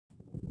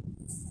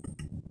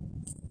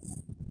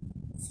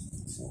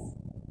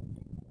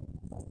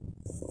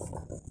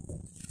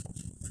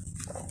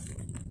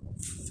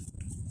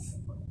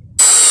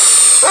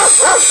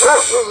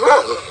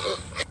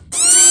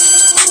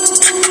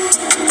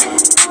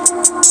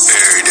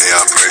Every day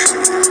I pray.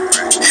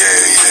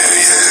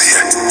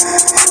 Yeah.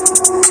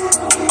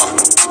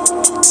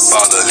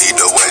 Father, lead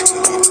the way.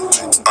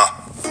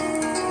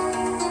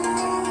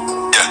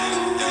 Yeah.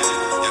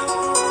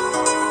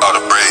 All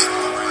the brave.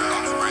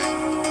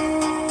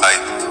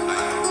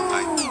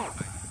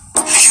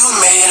 You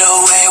made a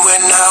way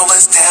when I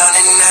was down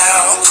and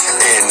out,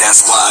 and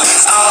that's why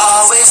I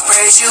always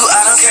praise you. I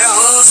don't care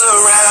who's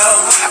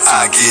around.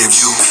 I give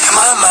you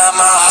my mind,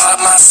 my heart,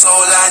 my soul.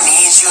 I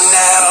need you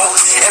now.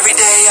 Every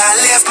day I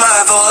lift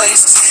my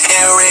voice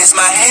and raise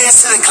my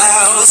hands to the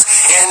clouds,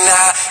 and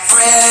I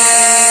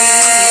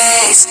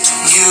praise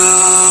you.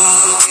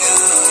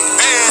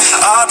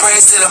 All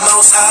praise to the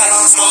Most High.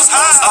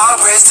 All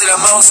praise to the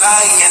Most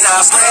High, and I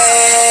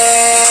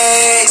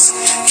praise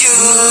you.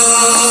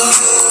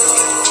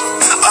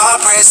 All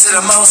praise to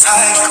the Most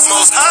High.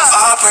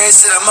 All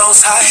praise to the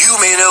Most High. You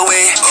made a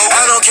way.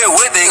 I don't care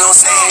what they gon'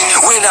 say.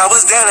 When I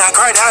was down, I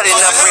cried out and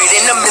I prayed.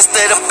 In the midst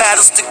of the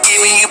battles, to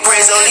giving you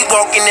praise. Only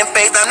walking in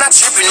faith. I'm not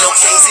tripping, no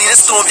king. See, the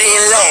storm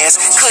didn't last.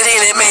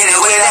 Couldn't have made it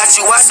without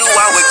you. I knew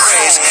I would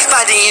crash. If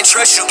I didn't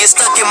trust you, get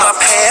stuck in my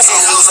past.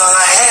 And lose all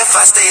I had if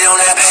I stayed on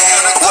that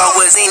path. What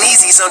wasn't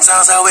easy,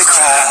 sometimes I would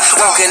cry.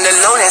 Walking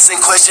alone,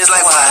 asking questions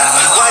like why?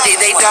 Why did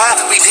they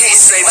die? We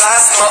didn't say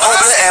bye. My own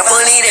blood at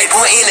money, they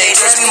pointing, they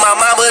dress me. My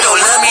mama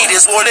don't love me.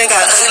 This war done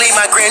got ugly.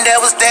 My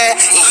granddad was dead,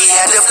 and he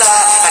had to fly.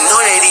 I know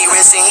that he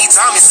resting. He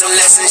taught me some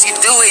lessons. You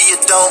do it, you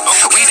don't.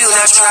 We do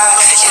not try,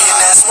 and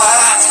that's why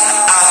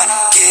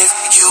I give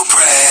you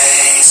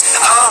praise.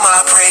 All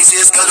my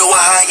praises go to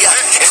higher.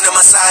 And the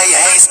Messiah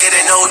ain't scared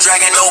of no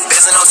dragon, no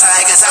bears, and no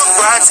tigers. I will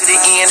ride to the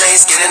end, I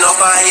ain't scared of no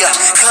fire.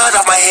 Cut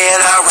off my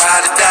head, I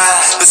ride or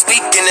die. But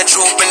speaking the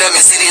truth in them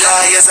city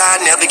liars,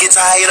 I never get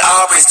tired.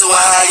 All praise to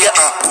higher.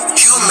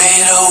 You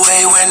made a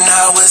way when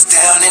I was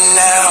down and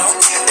out,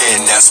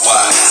 and that's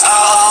why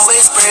I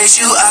always praise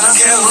you. I don't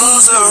care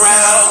who's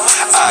around.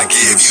 I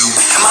give you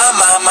my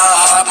mind, my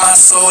heart, my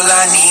soul.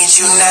 I need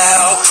you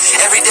now.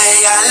 Every day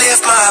I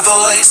lift my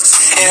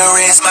voice and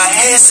raise my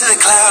hands to the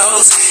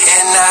clouds,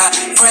 and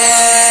I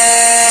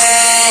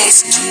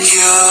praise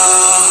you.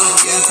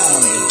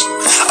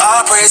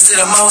 All praise to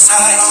the Most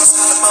High.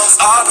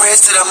 All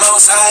praise to the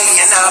Most High,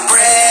 and I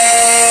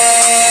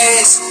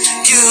praise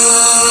you.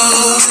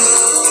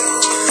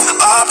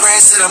 All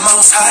praise to the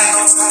Most High.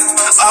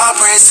 All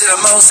praise to the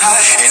Most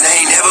High. And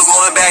I ain't never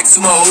going back to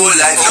my old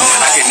life.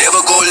 I can never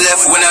go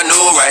left when I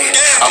know right.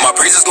 All my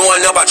praises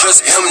going up, I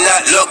trust him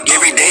not luck.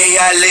 Every day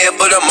I live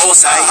for the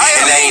Most High.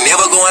 And I ain't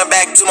never going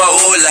back to my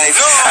old life.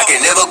 I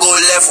can never go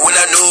left when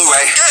I know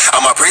right.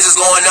 All my praises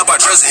going up,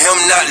 I trust him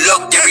not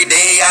luck. Every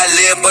day I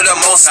live for the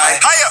Most High.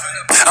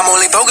 I'm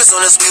only focused on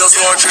this wheel,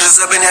 storing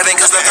treasures up in heaven,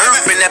 cause the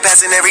earth been that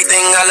passing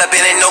everything all up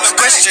in it. No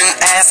question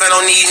asked, I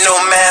don't need no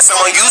mask.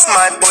 I'ma use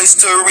my voice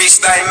to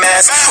reach thy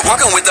mass.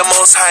 Walking with the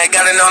Most High,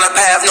 got it on a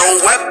path. No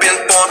weapon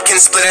form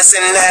can split us in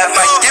half.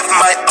 I give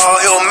my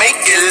all, he'll make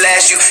it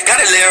last. You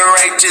gotta live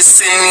righteous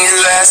in your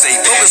last. Stay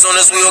focused on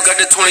this wheel, got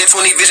the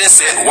 2020 vision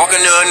set.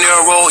 Walking the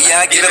narrow road,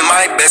 yeah, I give it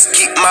my best.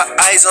 Keep my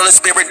eyes on the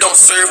spirit, don't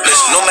serve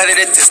flesh. No matter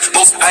the test,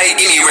 Most High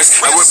give me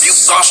rest. I rebuke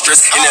all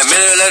stress in the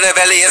middle of the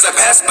valley as I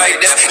pass by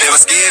death. Never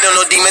scared of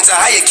no demons, I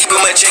higher, keep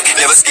him in check.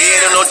 Never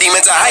scared of no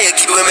demons, I higher,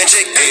 keep him in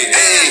check. Hey,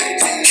 hey.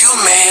 You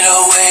made a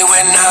way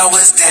when I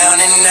was down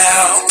and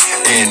out,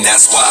 and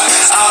that's why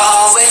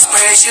I always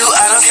praise you.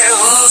 I don't care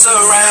who's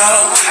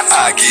around.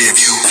 I give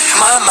you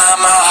my mind,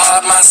 my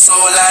heart, my soul.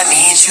 I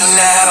need you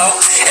now.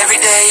 Every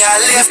day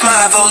I lift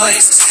my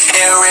voice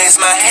and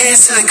raise my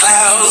hands to the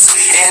clouds,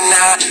 and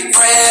I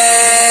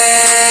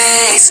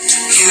praise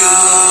you.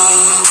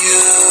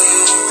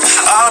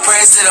 All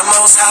praise to the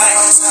Most High.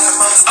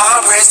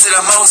 All praise to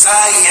the Most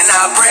High, and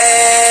I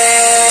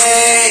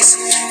praise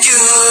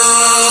you.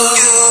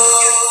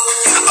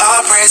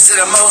 All praise to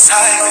the Most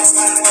High.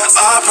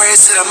 All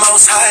praise to the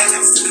Most High.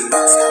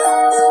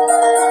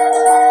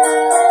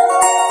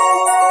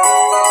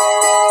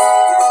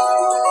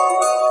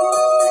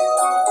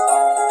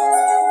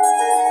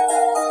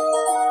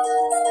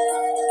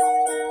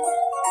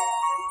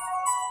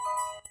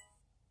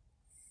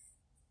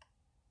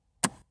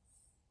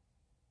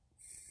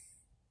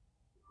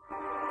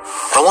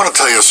 I want to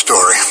tell you a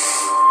story.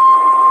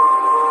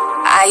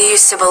 I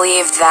used to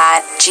believe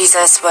that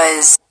Jesus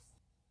was...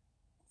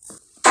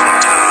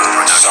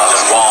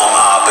 Shalom,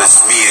 Abba, it's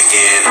me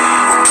again,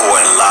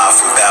 reporting live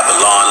from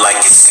Babylon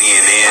like it's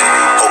CNN.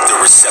 Hope the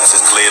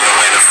reception's clear, no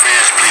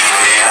interference, please,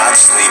 man. I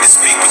just need to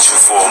speak with you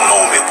for a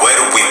moment. Where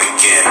do we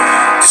begin?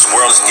 This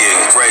world's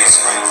getting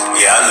crazy.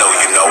 Yeah, I know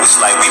you know. It's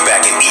like we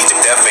back in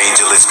Egypt. Death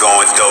angel is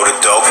going door to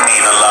door.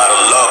 Ain't a lot of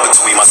love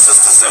between my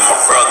sisters and my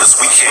brothers.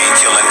 We can't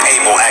kill an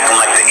Abel, acting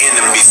like the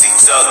enemies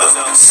each other.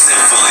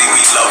 Sinfully,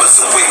 we lovers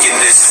of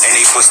wickedness, and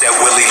they push that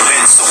Willie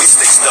Lynch, so we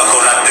stay stuck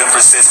on our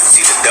differences.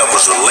 See, the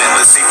devil's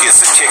relentless. He gets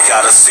a kick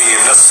out of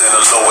seeing us in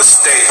a lower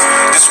state.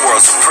 This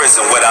world's a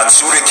prison. Without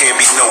you, there can't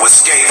be no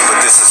escape.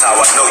 But this is how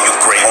I know you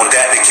great. On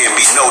that, there can't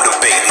be no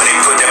debate. When they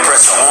put that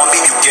pressure on me,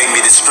 you gave me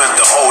the strength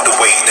to hold the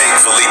weight.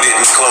 Thankfully,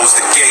 didn't close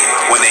the gate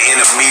when the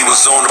enemy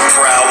was on the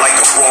prowl like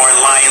a roaring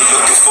lion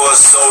looking for a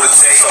soul to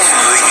take.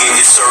 Fully in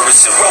your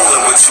service and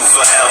rolling with you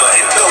forever.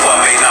 And though I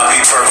may not be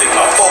perfect,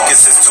 my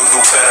focus is to do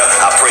better.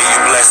 I pray you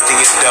bless the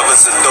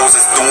endeavors of those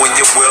that's doing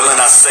your will. And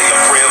I say a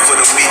prayer for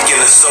the weak and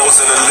the souls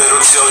of the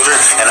little children.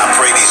 And I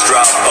pray these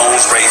dry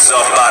bones raise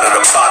up out of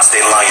the box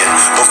they lying.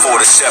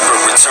 Before the shepherd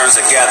returns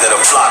to gather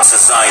the flocks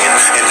of Zion.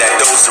 And that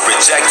those that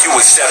reject you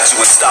accept you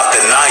and stop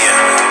denying.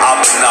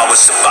 Abba now is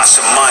Shabbat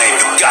Shemayim.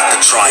 You got to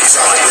try it.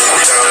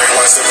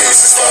 Watch the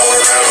pieces fall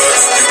forever.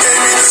 You gave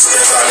me the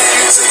strength I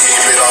needed to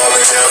keep it all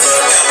together.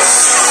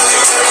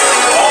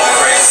 All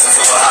praise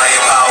to a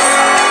higher power.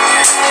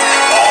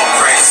 All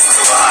praise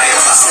to a higher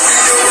power.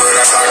 Read your word,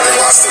 I knocked and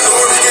watched the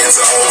door begin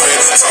to open.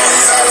 Taught me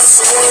how to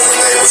soar when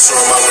they were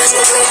sure my wings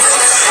were broken.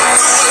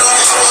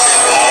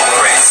 All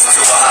praise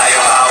to a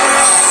higher power.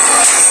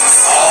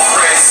 All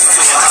praise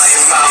to a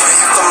higher power.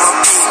 For my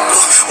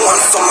people,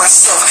 one for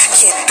myself.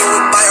 Can't do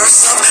it by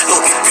ourselves.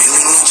 Lord, we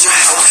really need your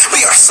help.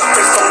 We are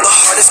suffering from the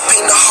hardest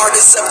pain the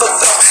hardest ever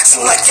felt.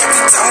 Seem like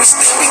every time we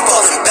stand, we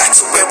falling back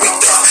to where we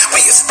fell.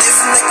 We are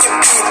stiff-necked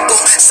people,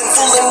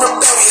 sinful and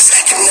rebellious.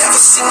 Can never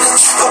seem to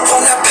keep up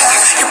on that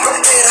path you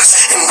prepared us.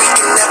 And we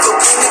can never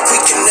win it, we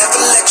can never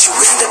let you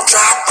in. The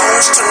dry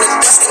bones turn to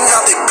dust and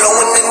now they're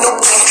blowing in the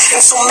wind.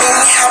 And so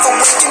many have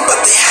awakened, but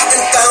they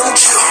haven't found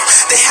you.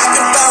 They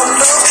haven't found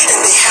love, and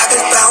they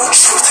haven't found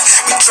truth.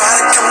 We try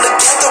to come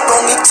together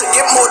only to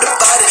get more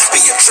divided.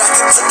 We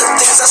attracted to the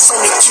things that's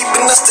only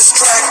keeping us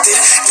distracted.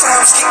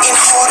 Times getting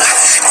harder,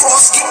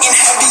 cross getting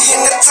heavy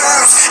in the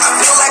times. I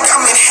feel like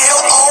I'm in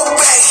hell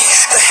already.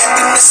 The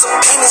heaviness of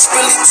pain is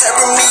really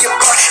tearing me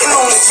apart. And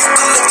only you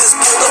can lift this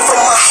burden from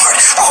my heart.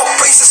 All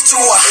praises to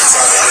our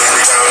high.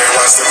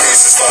 Watch the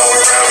pieces fall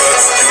forever.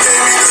 You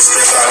gave me the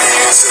strength I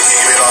needed to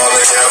keep it all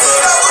together.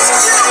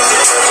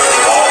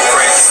 All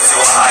praise to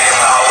a higher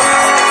power.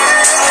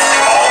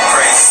 All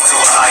praise to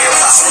a higher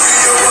power.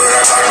 Read your word,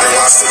 I knocked and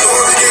watched the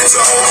door begin to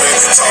open.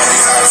 Taught me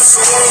how to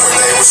soar when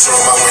they were sure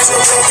my wings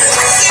were broken.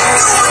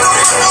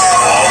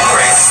 All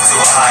praise to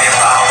a higher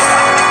power.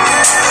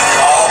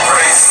 All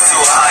praise to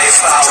a higher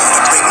power.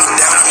 Break me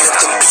down and let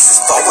the pieces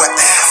fall wherever.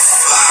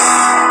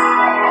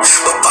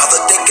 But Father,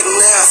 they can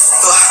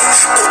never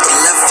pull the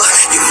lever.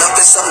 Your love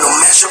is of no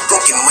measure,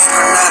 broken wing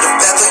or not a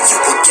feather. You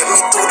will get me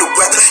through the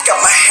weather. Got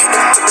my head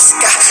up to the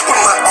sky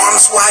with my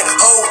arms wide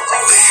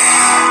open.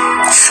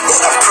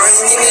 Lord, I'm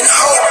praying and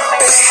hoping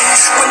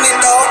when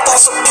it all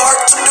falls apart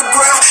to the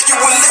ground, you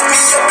will lift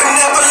me up and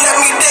never let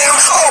me down.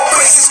 All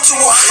praises to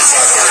a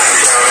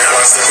higher.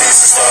 Watch the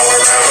pieces fall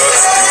forever.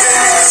 You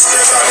gave me the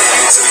strength I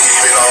needed to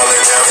keep it all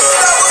together.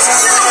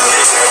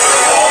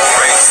 All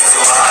praise to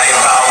a higher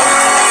power.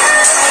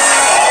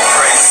 All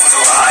praise to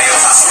a higher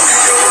power.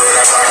 Read your word,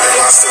 I knocked and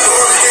watched the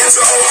door begin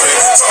to open.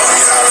 Taught me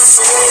how to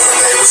soar when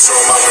they were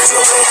sure my wings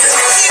were broken.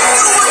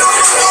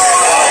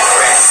 All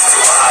praise to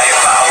a higher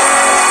power.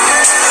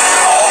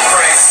 All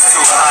praise to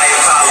a higher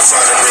power.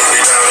 Try to bring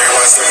me down and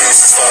watch the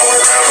pieces fall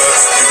forever.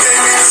 You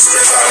gave me the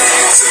strength I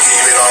needed to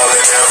keep it all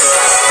together.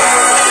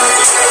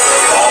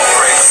 All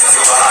praise to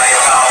a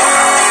higher power.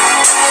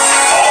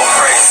 All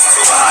praise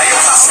to a higher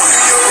power.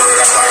 Read your word,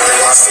 I knocked and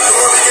watched the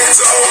door begin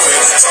to open.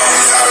 Taught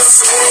me how to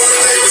soar when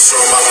they were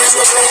sure my wings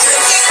were broken.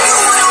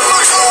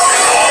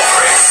 All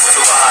praise to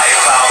a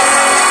higher power.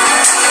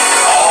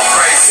 All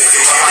praise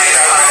to a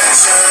higher power.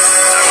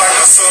 Like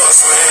a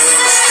source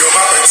wind, you're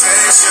my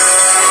protection,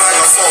 like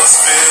a force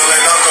field,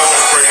 and I'm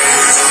gonna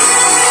praise you.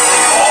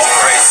 All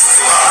praise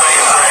to a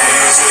higher power.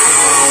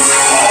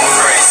 All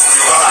praise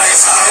to a higher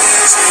power.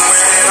 Praise me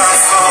when I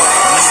fall,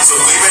 so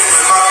even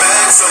when my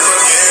back's up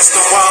against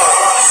the wall,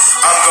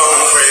 I'm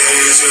gonna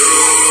praise you.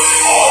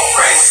 All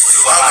praise to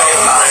a I'm higher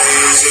gonna power.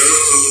 praise you.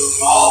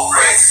 All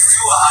praise to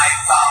a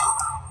higher power.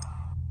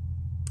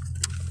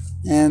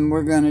 And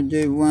we're going to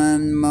do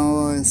one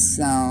more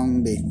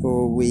song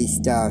before we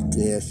start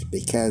this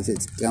because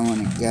it's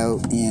going to go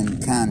in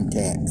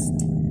context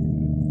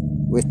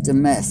with the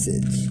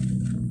message.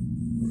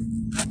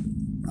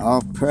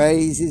 All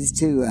praises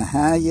to a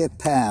higher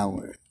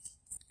power.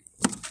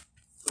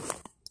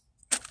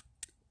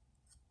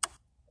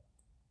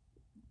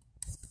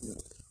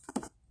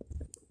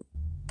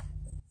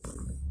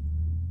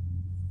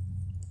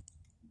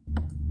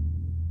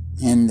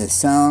 And the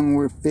song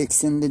we're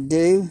fixing to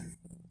do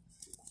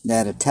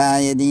that'll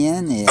tie it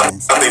in is...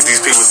 I think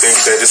these people think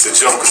that it's a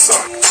joke or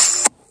something.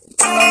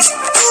 No,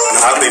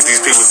 I think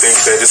these people think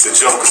that it's a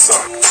joke or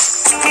something.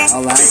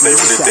 All I right, think they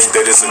really think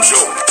that it's a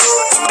joke.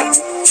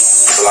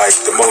 Like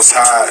the Most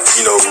High,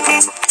 you know,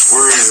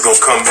 word is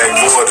gonna come back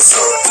void or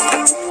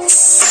something.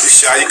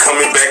 Yeshaya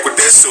coming back with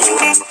that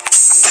sword.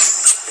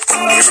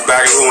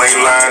 Everybody who ain't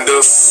lined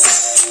up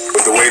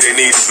with the way they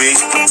need to be,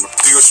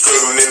 still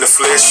struggling in the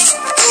flesh,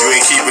 you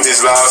ain't keeping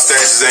his laws,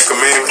 statutes, and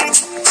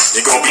commandments,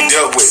 you're gonna be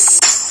dealt with.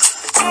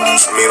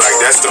 I mean, like,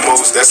 that's the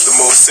most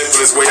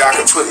simplest way I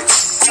can put it.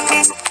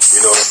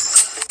 You know,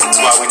 that's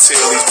why we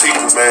tell these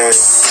people, man,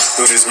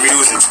 through this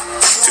music,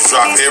 to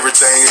drop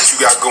everything that you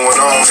got going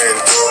on and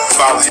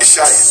follow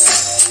Yeshaya.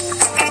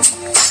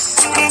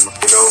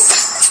 You know,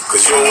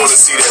 because you don't want to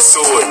see that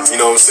sword, you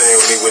know what I'm saying,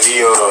 when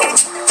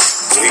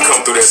he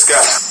come through that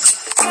sky.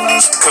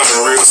 It's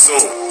coming real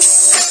soon.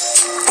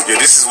 Yeah,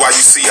 this is why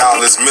you see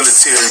all this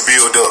military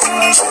build up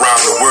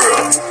around the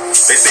world.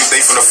 They think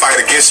they finna fight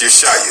against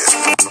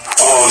Yeshaya.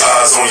 All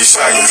eyes on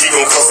Yeshaya. He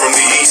gon' come from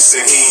the east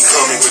and he ain't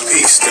coming with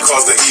peace to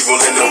cause the evil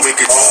and the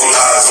wicked. All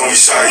eyes on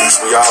Yeshaya.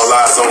 We all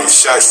eyes on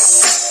Yeshaya.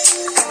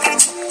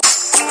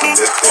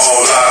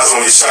 All eyes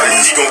on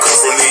Yeshaya. He gon' come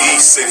from the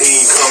east and he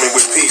ain't coming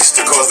with peace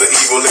to cause the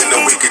evil and the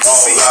wicked.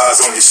 All eyes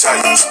on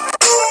Yeshaya.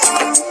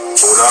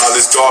 When all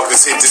this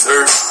darkness hit this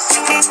earth,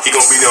 he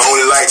gon' be the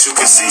only light you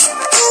can see.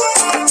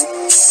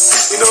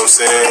 You know what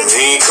I'm saying?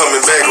 He ain't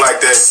coming back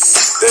like that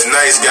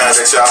nice guy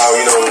that y'all,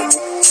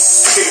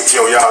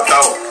 y'all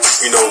thought,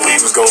 he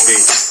was gonna be.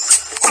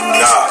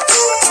 Nah.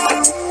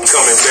 He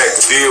coming back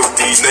to deal with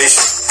these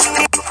nations.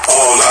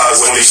 All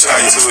eyes on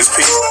Yeshaya to his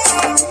people.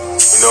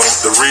 You know,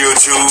 the real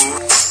Jews,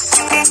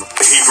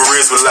 the Hebrew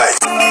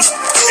Israelite.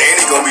 And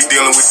he gonna be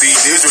dealing with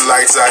these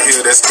Israelites out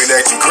here that's been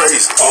acting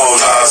crazy. All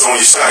eyes on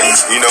Yeshaya.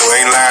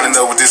 Ain't lining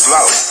up with this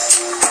law.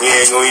 He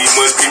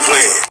must be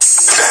playing.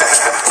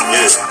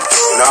 Yeah.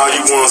 And all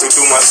you ones who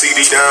threw my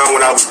CD down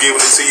when I was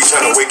giving it to you,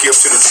 trying to wake you up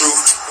to the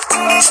truth,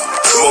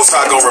 the Most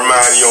High gonna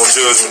remind you on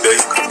Judgment Day.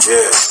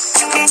 Yeah.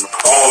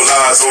 All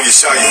eyes on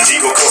Yeshaya.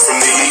 He gon' come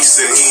from the east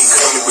and he ain't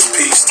coming with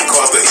peace to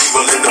cause the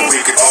evil and the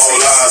wicked.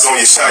 All eyes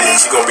on Yeshaya.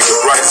 He gonna be the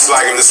brightest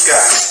light in the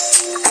sky.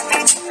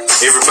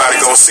 Everybody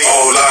gon' see.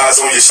 All eyes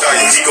on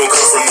Yeshaya. He gon'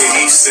 come from the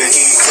east and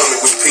he ain't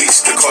coming with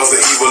peace to cause the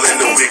evil and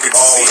the wicked.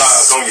 All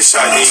eyes on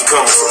Yeshaya. He ain't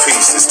coming for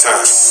peace this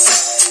time.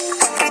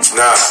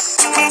 Nah.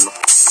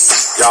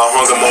 Y'all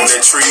hung him on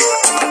that tree.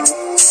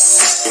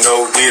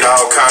 Did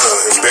all kind of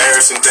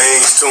embarrassing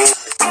things to him.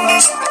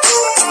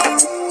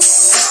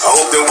 I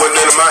hope there wasn't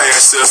none of my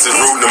ancestors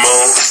rooting him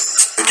on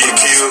to get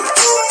killed.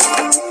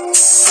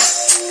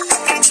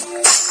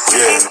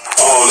 Yeah.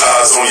 All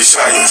eyes on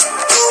Yeshaya.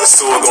 The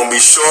sword gonna be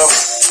sharp.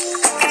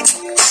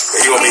 And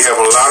he gonna be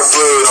having a lot of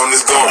blood on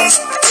this garment.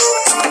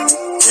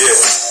 Yeah.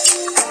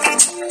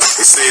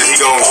 It says he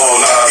gonna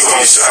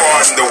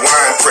harden the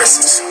wine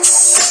presses.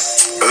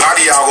 A lot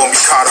of y'all gonna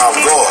be caught off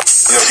guard.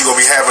 You gonna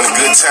be having a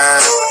good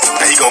time,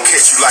 and he gonna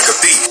catch you like a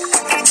thief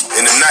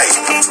in the night.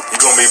 You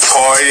gonna be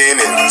partying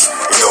and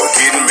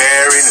getting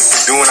married and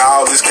doing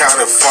all this kind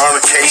of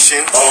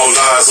fornication. All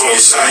eyes on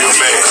Yeshaya. He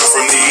gonna come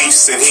from the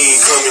east and he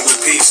ain't coming with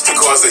peace to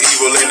cause the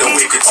evil and the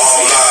wicked.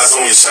 All eyes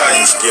on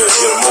Yeshaya. Yeah,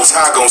 the Most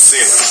High gonna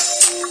send him.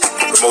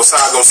 The Most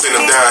High gonna send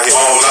him down here.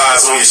 All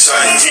eyes on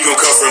Yeshaya. He gonna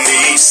come from the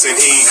east and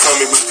he ain't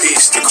coming with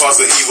peace to cause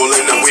the evil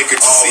and the wicked.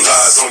 All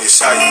eyes on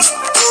Yeshaya.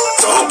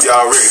 So I hope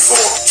y'all ready for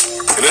him.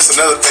 And that's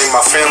another thing my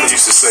family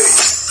used to say.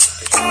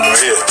 Right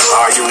here.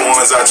 All you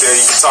ones out there,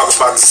 you can talk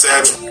about the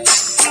Sabbath.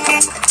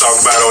 Talk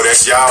about,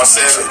 that's y'all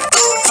Sabbath.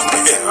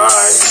 Yeah,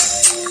 alright.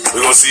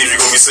 We're gonna see if you're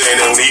gonna be saying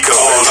that when he comes.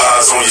 All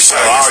eyes on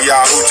Yeshaya. All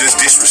y'all who just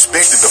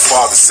disrespected the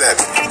Father's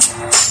Sabbath.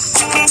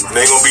 It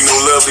ain't gonna be no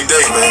lovely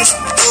day, man.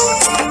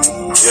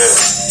 Yeah.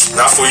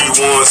 Not for you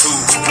ones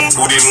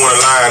who didn't want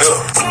to line up.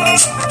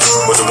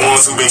 But the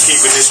ones who been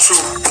keeping his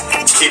truth,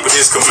 keeping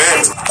his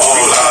commandment.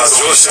 All eyes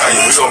on Yeshaya.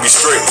 We're gonna be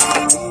straight.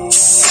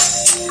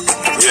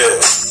 Yeah.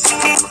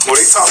 Well,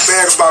 they talk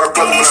bad about a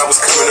brother when I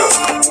was coming up.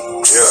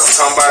 Yeah. I'm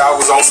talking about I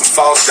was on some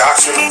false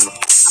doctrine.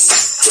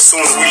 As soon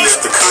as we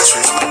left the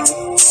country,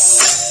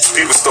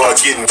 people start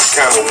getting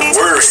kind of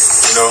worried.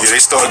 Yeah,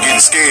 they start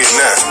getting scared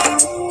now.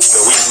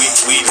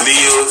 We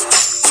live,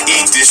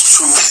 eat this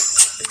truth.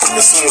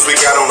 As soon as we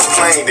got on the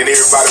plane, then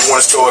everybody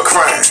wanna start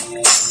crying.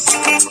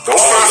 Don't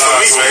cry for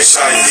me, man.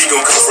 He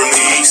gon' come from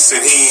the east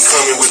and he ain't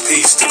coming with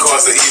peace to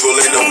cause the evil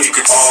and the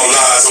wicked. All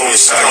eyes on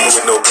Yeshaya. Coming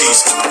with no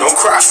peace. Don't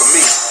cry for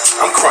me.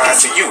 I'm crying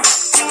for you.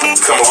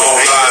 Come on,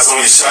 all eyes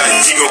on Yeshaya.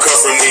 He gon' come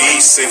from the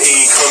east and he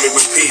ain't coming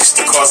with peace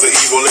to cause the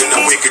evil and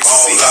the wicked.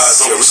 All eyes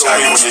on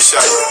Yeshaya.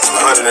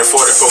 144,000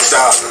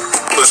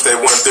 plus that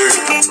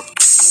 130.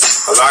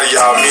 A lot of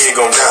y'all men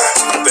gon'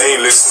 die. They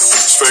ain't listening.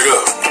 Straight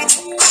up.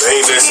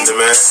 They ain't listening,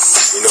 man.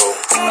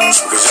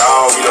 Because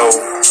y'all,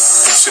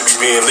 should be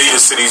being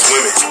leaders to these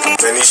women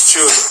and these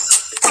children.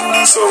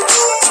 So,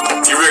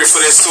 you ready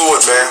for that sword,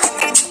 man?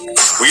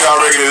 We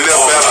already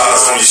left Babylon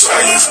on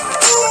Yeshaya.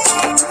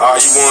 All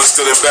you ones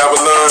still in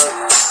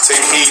Babylon,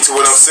 take heed to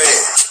what I'm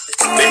saying.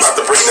 They about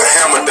to bring the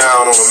hammer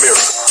down on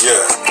America.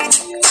 Yeah.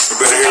 You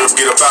better hear him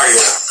get up out of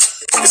here.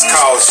 It's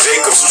called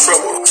Jacob's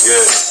trouble.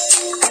 Yeah.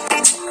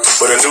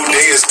 But in new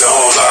day is the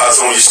all eyes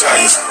on your shot.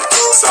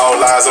 It's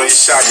all eyes on your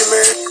shot,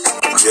 man.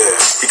 Yeah,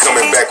 he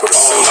coming back with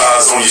all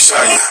eyes on your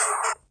shot.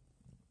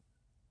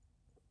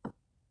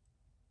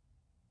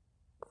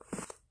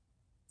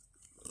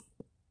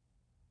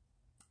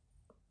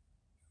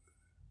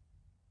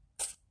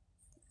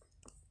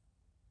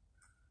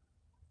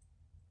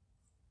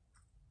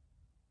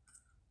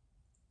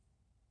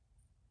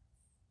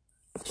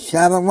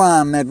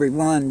 Shalom,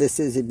 everyone. This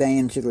is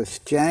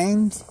Evangelist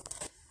James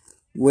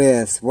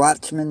with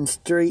Watchman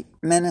Street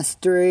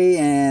Ministry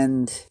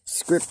and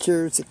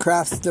Scriptures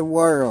Across the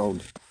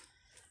World.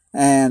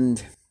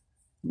 And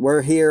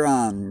we're here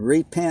on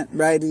Repent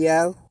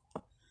Radio,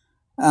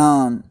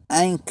 on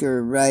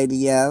Anchor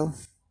Radio,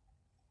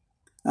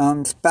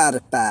 on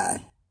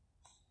Spotify,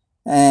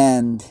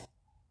 and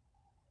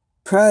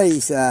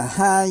praise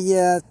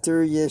Ahaya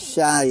through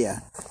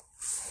Yeshaya.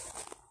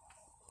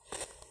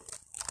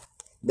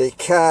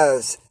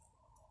 Because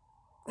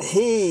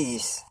he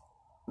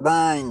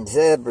binds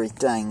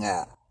everything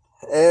up.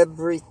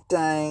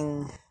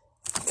 Everything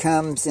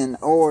comes in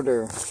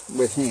order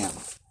with him.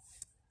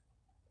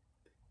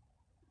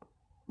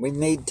 We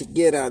need to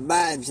get our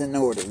lives in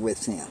order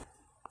with him.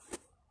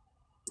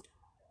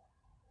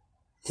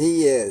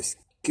 He is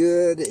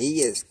good.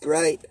 He is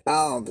great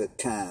all the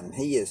time.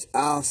 He is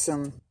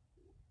awesome.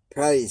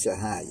 Praise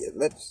Ahaya.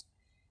 Let's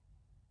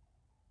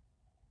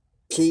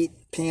keep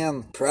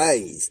him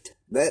praised.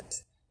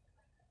 Let's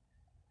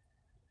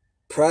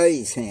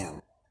praise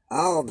him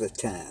all the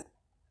time.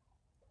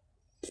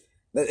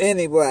 But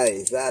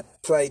anyways, I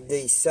played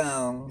these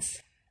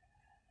songs.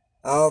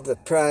 All the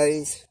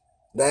praise,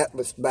 that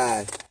was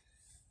by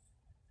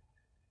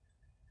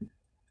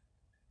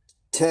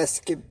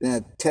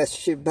Teshuvah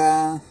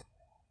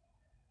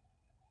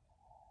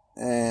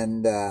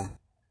and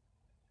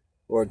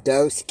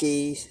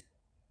Wardowski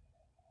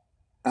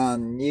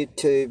on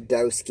YouTube,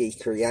 Dosky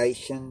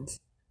Creations.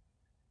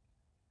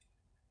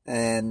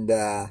 And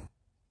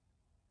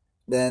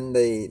then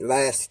the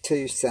last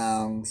two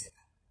songs,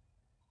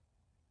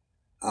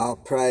 All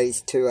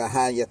Praise to a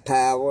Higher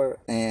Power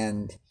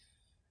and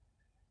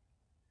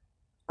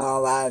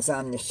All Eyes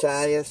on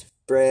Yeshaya,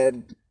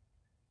 Spread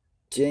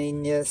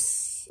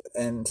Genius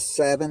and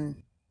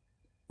 7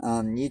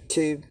 on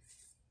YouTube,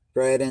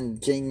 Spread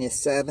and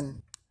Genius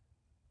 7.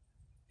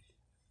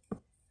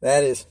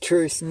 That is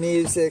Truth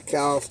Music,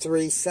 all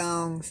 3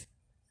 songs.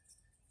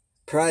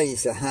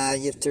 Praise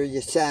Ahaya through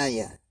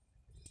Yeshaya.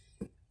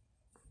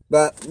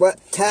 But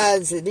what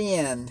ties it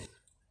in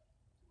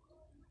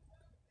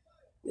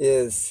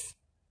is,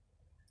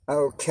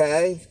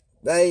 okay,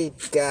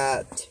 they've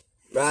got,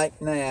 right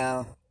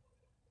now,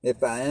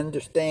 if I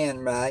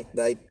understand right,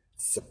 they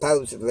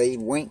supposedly,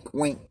 wink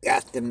wink,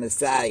 got the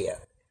Messiah.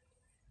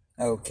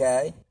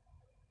 Okay?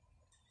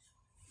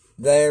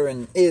 They're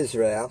in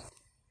Israel,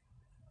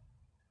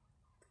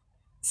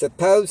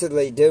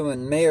 supposedly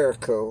doing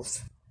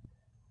miracles.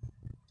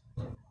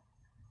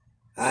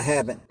 I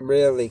haven't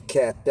really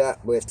kept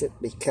up with it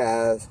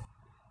because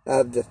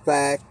of the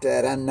fact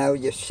that I know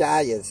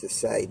Yeshua is the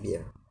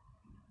Savior.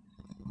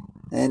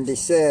 And he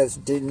says,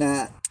 do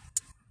not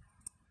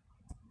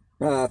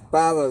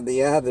follow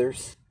the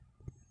others.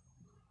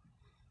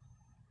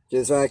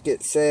 Just like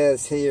it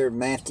says here,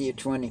 Matthew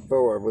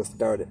 24, we'll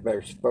start at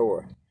verse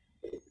 4.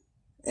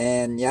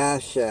 And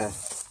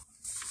Yahshua,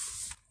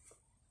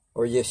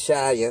 or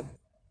Yeshua,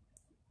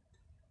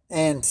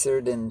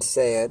 answered and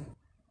said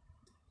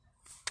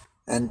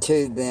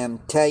unto them,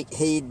 take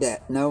heed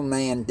that no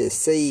man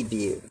deceive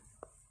you.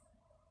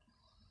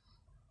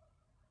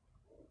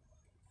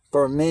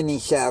 For many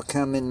shall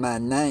come in my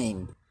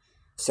name,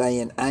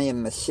 saying, I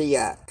am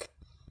Mashiach,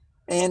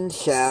 and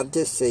shall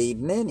deceive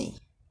many.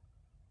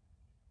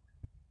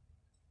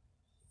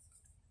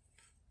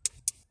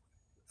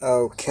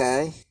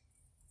 Okay.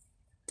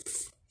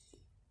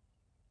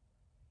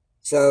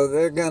 So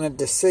they're going to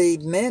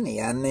deceive many.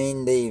 I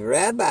mean, the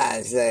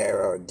rabbis there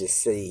are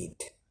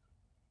deceived.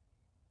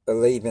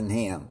 Believe in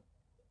him.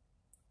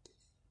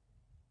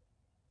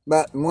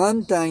 But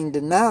one thing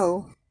to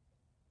know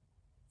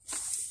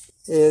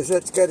is,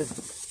 let's go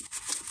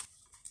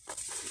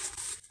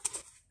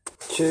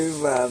to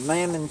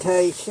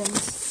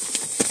Lamentations.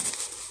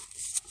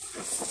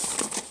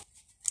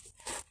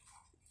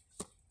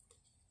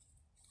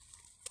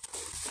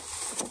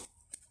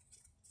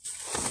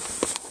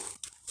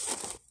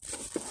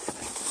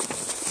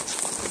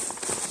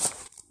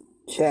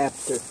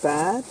 Chapter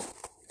 5.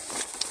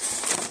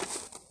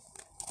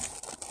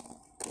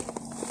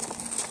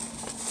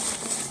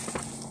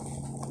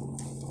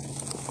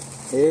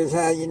 Here's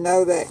how you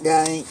know that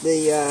guy ain't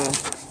the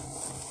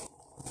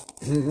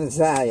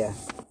Messiah.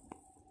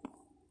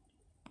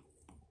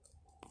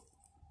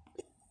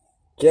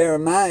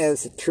 Jeremiah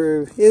is a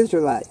true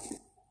Israelite.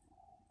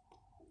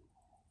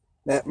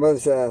 That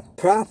was a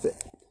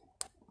prophet.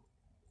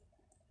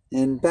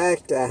 In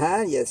fact,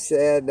 Ahaya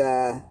said,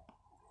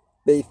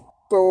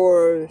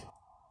 before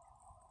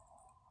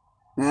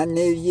I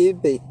knew you,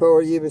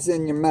 before you was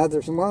in your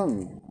mother's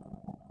womb.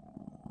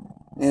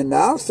 And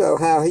also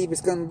how he was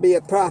going to be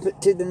a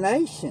prophet to the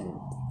nation.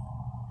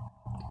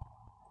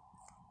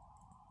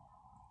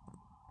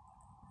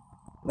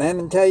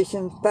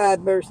 Lamentations 5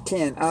 verse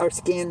 10. Our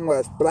skin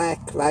was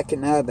black like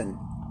an oven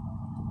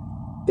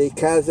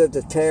because of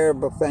the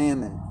terrible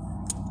famine.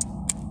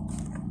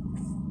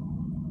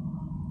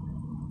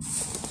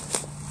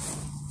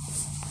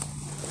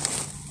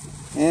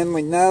 And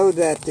we know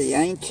that the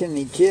ancient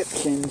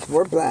Egyptians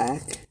were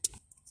black.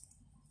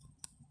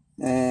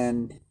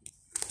 And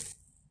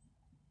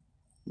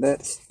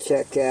let's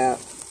check out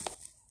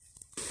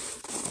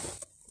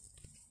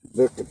the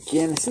book of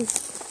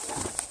Genesis.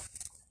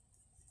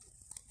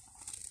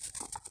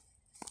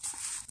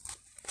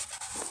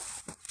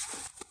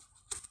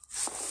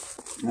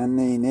 I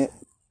mean,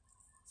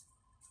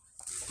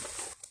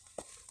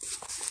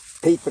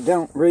 people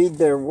don't read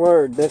their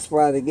word, that's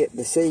why they get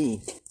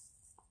deceived.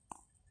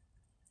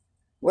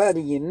 What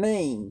do you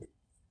mean?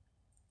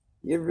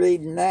 You're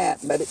reading that,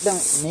 but it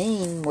don't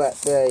mean what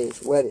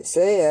it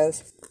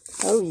says.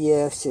 Oh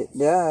yes, it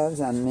does.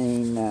 I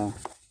mean,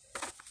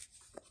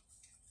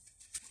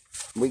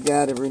 we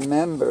got to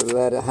remember,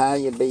 let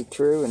Ahia be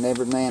true and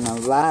every man a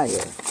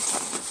liar.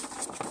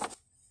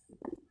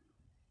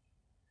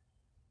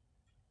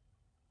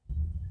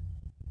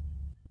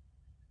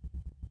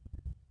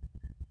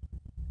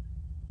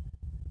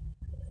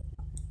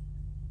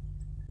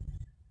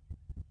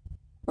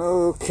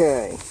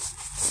 Okay.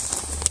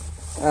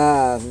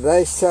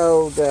 They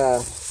sold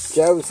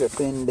Joseph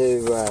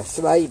into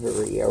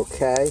slavery,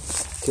 okay,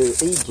 to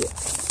Egypt.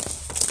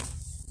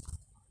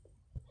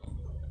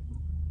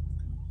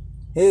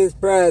 His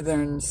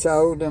brethren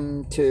sold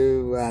him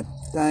to, I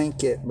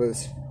think it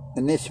was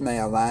an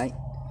Ishmaelite,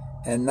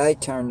 and they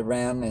turned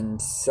around and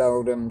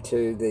sold him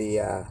to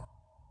the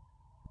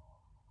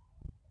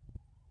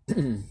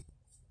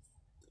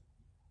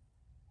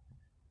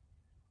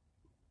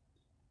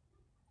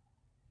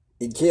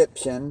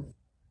Egyptian.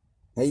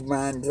 He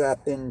winds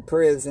up in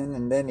prison,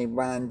 and then he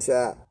winds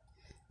up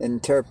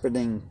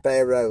interpreting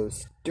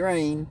Pharaoh's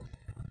dream,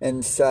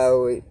 and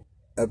so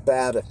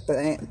about a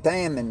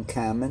famine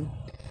coming,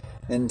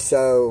 and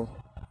so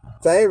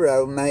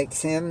Pharaoh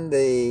makes him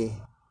the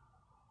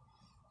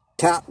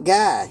top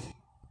guy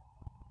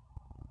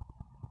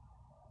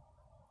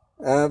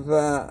of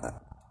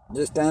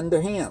just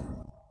under him,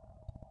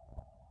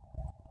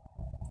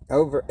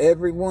 over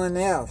everyone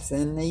else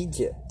in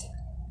Egypt,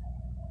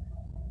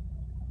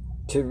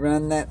 to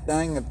run that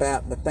thing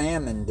about the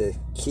famine to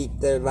keep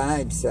their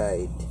lives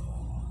saved.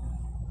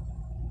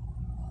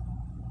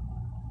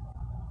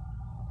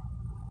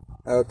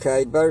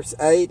 Okay, verse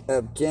 8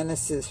 of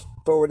Genesis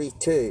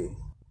 42.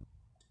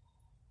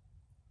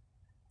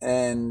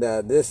 And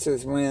this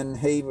was when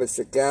he was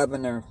the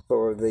governor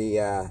for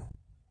the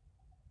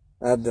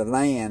of the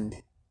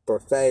land for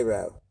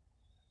Pharaoh.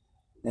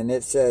 And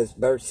it says,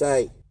 verse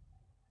 8,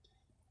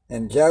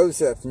 and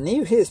Joseph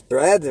knew his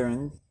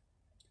brethren,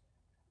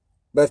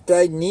 but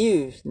they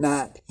knew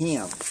not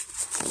him.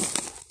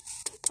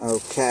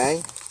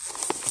 Okay.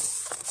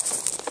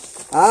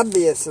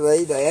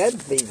 Obviously, they had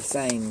to be the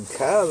same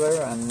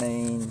color, I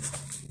mean,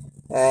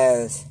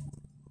 as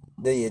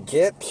the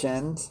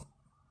Egyptians.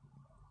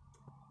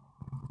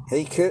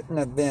 He couldn't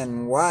have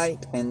been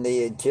white and the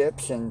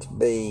Egyptians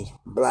be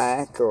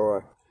black,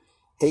 or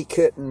he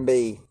couldn't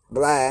be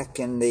black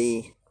and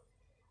the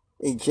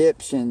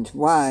Egyptians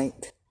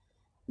white.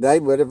 They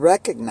would have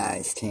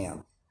recognized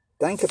him.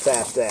 Think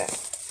about that.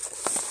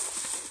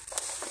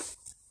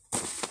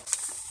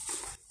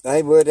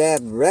 They would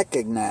have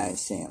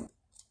recognized him.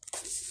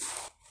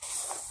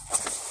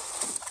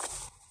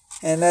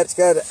 And let's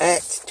go to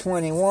Acts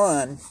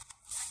 21.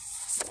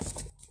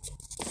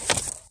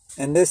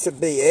 And this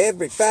would be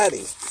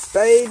everybody's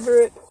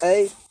favorite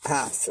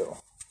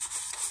apostle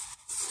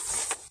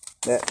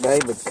that they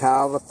would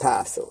call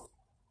apostle.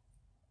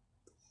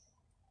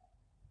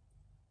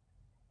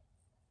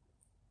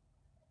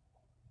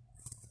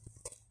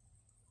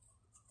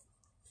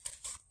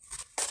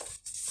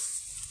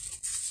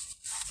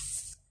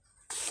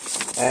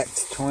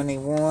 Acts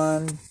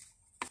 21.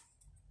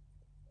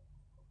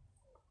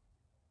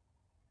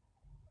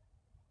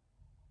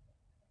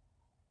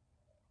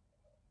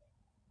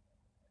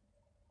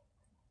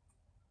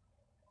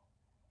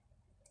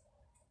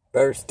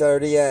 Verse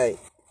 38.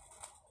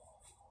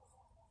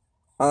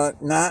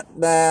 Not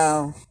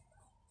thou,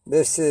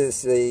 this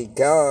is the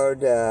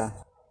guard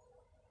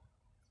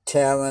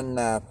telling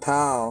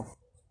Paul.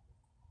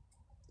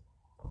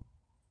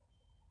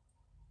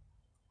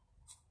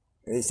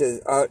 He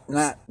says, art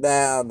not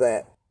thou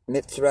that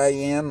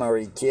Mitzrayim or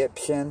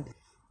Egyptian,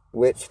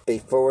 which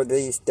before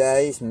these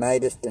days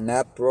madest an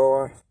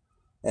uproar,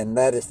 and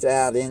leddest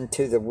out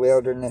into the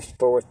wilderness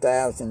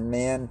 4,000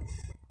 men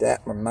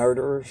that were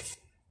murderers?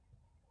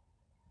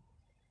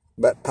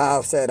 But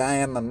Paul said, I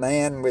am a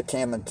man which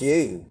am a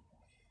Jew,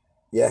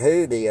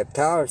 Yehudi of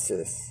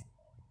Tarsus,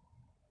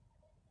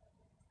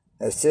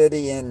 a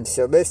city in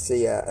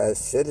Cilicia, a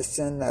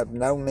citizen of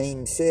no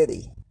mean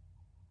city.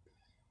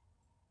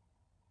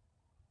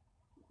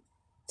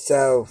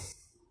 So,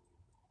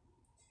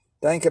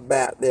 think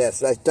about this.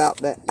 They thought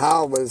that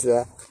Paul was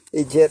an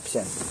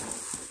Egyptian.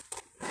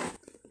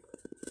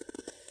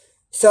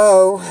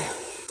 So,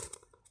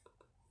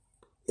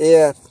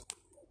 if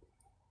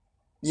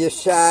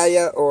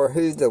Yeshua, or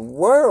who the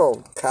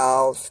world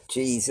calls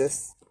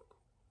Jesus,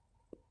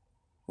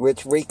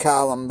 which we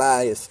call him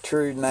by his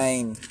true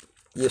name,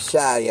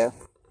 Yeshua,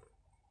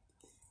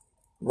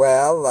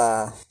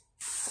 well,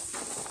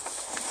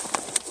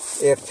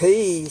 if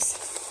he's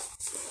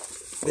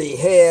the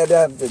head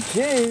of the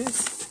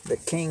Jews, the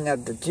king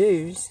of the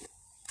Jews,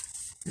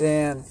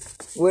 then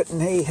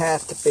wouldn't he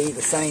have to be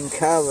the same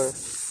color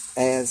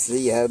as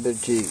the other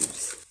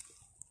Jews?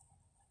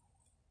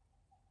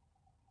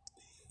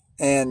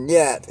 And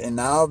yet, in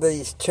all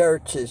these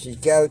churches you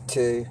go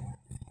to,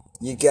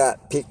 you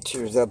got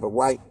pictures of a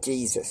white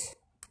Jesus.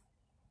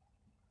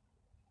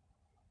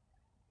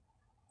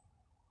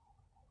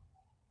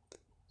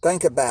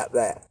 Think about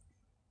that.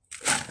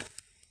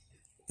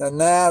 So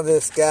now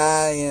this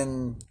guy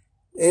in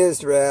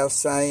Israel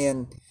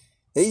saying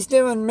he's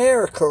doing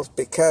miracles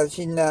because,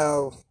 you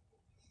know,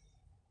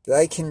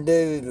 they can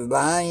do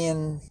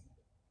lying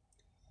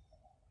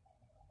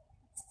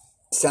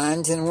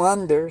signs and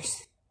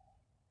wonders.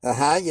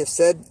 Ahia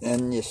said,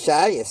 and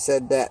Yeshua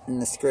said that in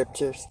the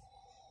scriptures,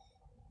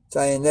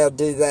 saying they'll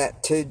do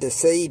that to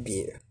deceive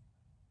you.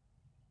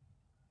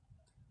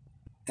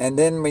 And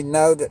then we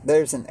know that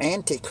there's an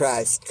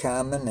antichrist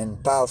coming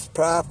and false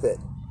prophet.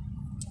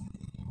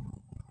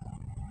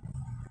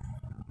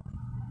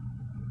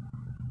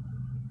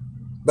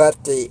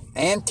 But the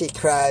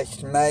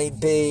antichrist may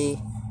be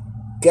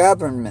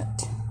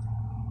government.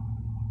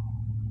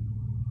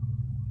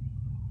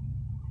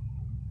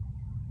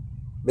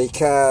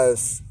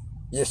 Because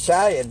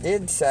Yeshua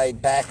did say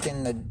back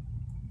in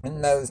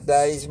those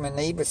days when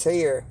he was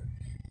here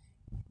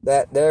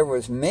that there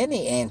was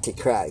many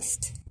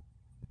antichrists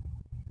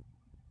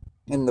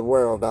in the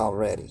world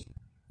already.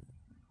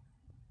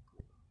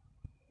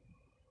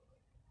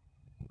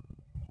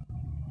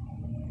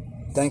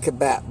 Think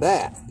about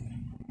that.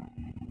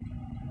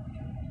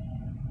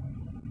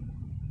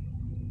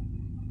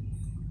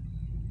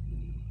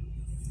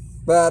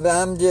 But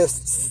I'm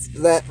just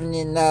letting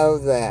you know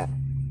that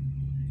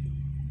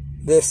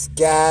this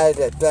guy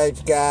that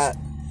they've got,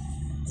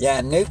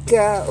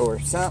 Yanuka or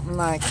something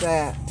like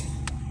that,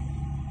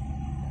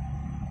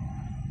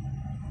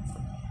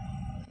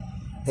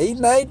 he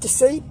may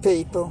deceive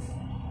people.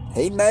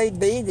 He may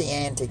be the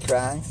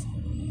Antichrist.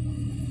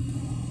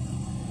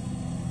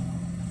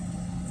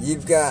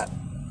 You've got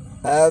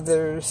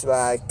others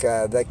like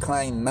they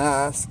claim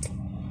Musk,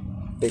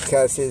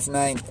 because his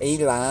name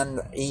Elon,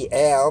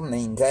 E-L,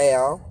 means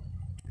L,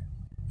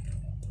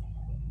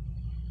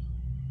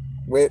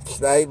 which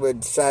they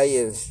would say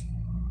is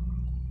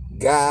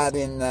God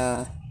in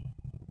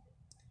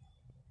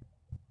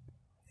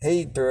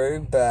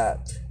Hebrew,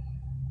 but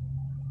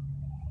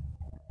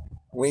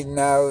we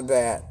know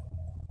that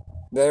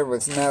there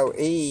was no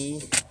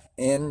E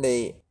in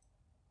the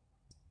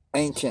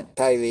ancient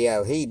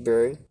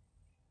Paleo-Hebrew.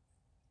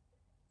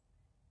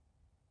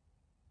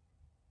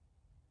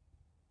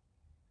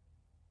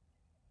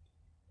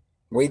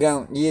 We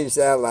don't use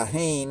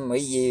Elohim, we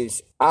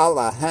use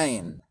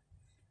Allahim,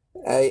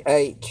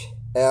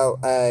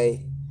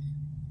 A-H-L-A,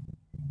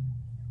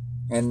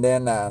 and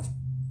then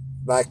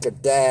like a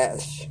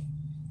dash,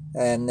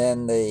 and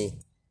then the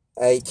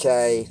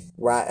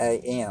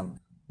H-A-Y-A-M,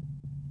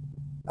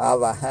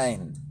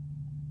 Allahim.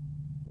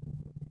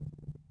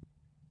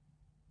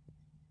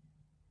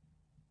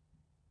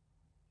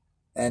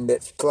 And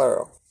it's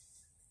plural.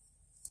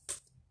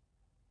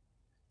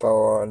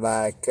 For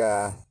like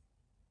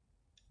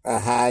Ahia,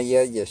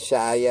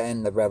 Yeshaya,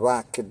 and the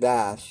Ruach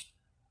Kadash.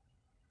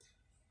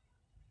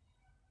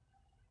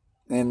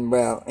 And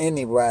well,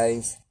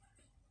 anyways,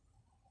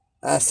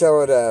 I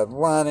sort of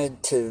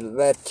wanted to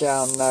let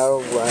y'all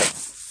know what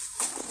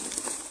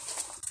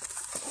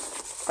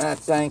I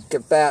think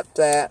about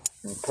that.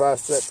 And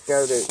plus,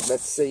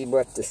 let's see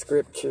what the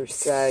scriptures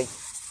say.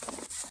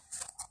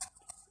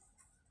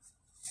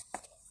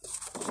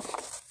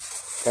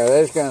 So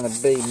there's going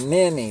to be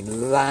many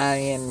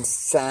lying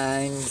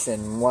signs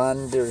and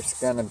wonders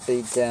going to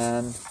be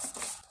done.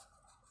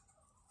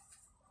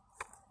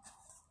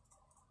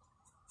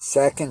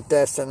 2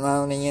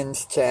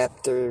 Thessalonians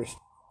chapter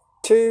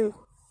 2.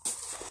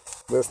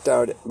 We'll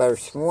start at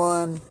verse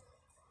 1.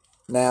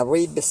 Now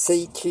we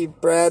beseech you,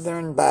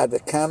 brethren, by the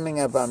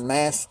coming of our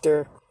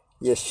Master,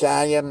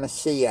 Yeshua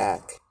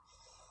Mashiach,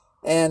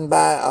 and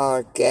by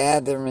our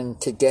gathering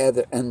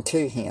together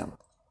unto him.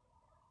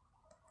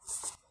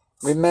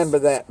 Remember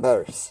that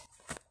verse.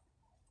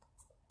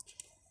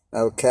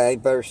 Okay,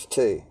 verse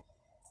 2.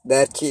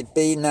 That ye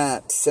be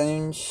not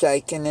soon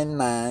shaken in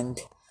mind,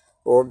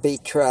 or be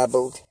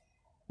troubled,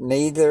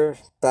 neither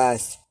by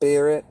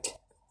spirit,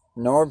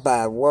 nor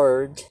by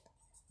word,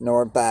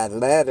 nor by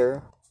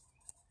letter,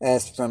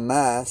 as from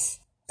us,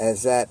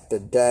 as that the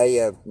day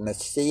of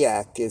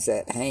Mashiach is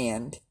at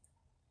hand.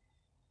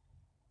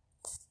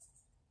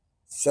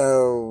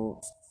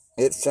 So,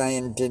 it's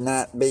saying, do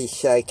not be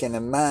shaken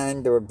in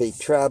mind or be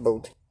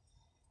troubled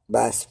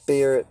by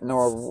spirit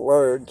nor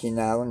word,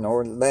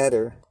 nor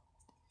letter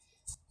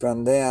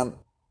from them,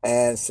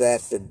 as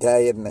that the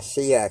day of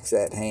Mashiach's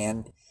at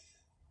hand.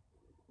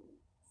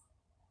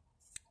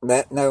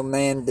 let no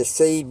man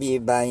deceive you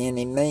by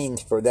any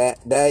means, for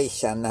that day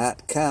shall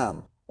not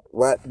come.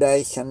 What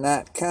day shall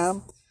not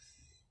come?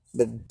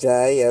 The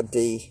day of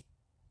the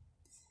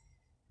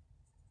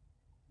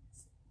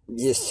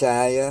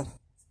Yeshua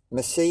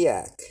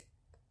Mashiach.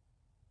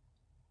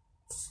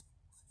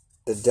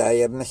 The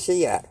day of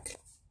Mashiach.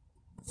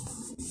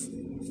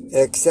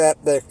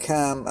 Except there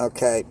come,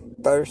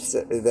 first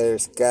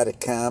there's got to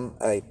come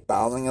a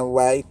falling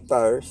away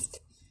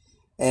first,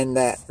 and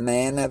that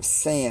man of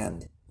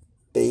sin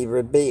be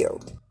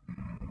revealed,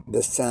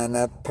 the son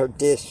of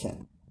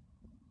perdition.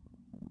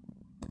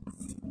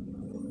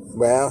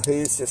 Well,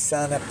 who's the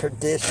son of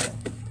perdition?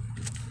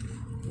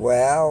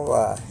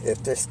 Well,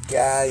 if this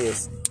guy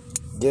is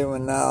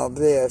doing all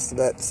this,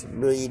 let's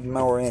read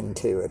more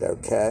into it,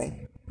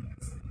 okay?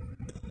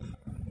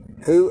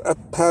 Who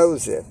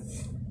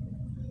opposeth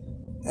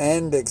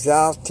and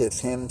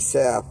exalteth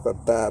himself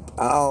above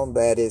all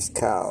that is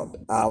called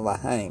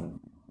Elohim,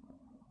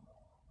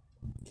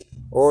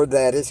 or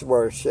that is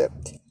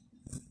worshipped,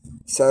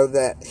 so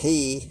that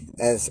he,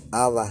 as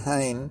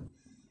Elohim,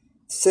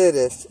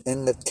 sitteth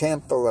in the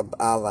temple of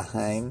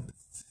Elohim,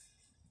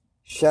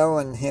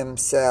 showing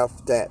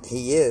himself that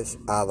he is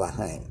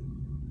Elohim.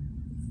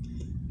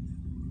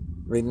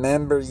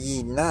 Remember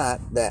ye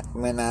not that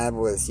when I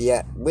was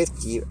yet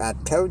with you, I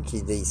told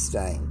you these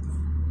things?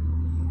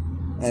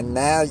 And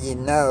now ye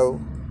know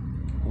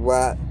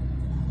what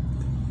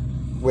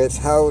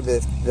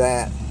withholdeth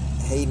that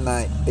he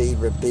might be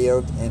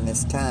revealed in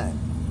his time.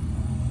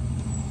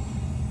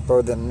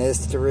 For the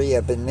mystery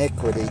of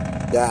iniquity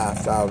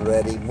doth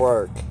already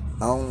work.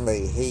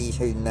 Only he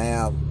who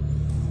now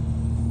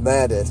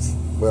letteth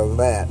will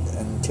let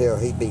until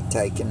he be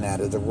taken out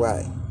of the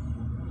way.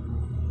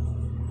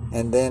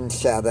 And then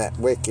shall that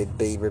wicked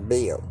be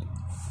revealed,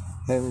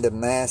 whom the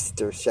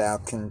Master shall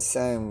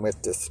consume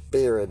with the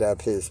spirit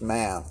of his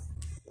mouth,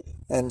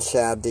 and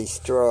shall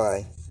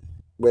destroy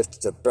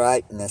with the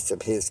brightness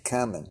of his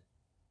coming.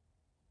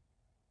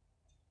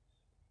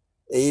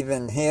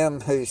 Even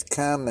him whose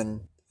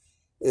coming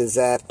is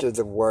after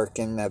the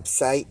working of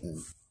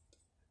Satan,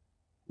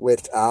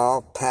 with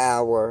all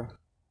power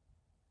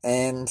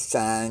and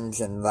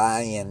signs and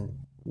lying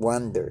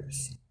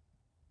wonders,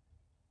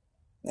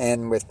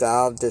 and with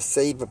all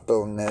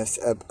deceivableness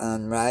of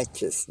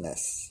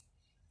unrighteousness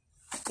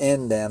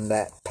in them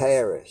that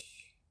perish.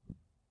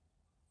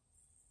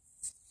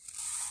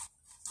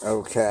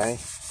 Okay?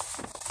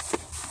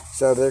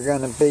 So they're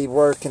going to be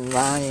working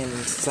lying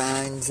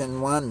signs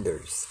and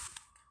wonders.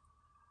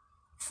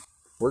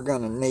 We're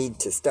going to need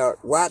to start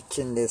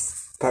watching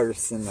this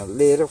person a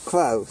little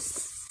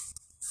close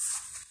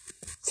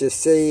to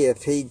see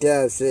if he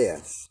does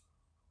this.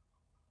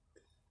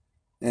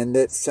 And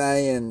it's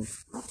saying,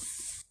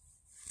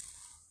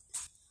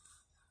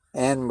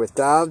 and with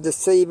all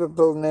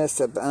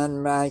deceivableness of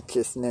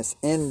unrighteousness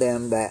in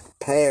them that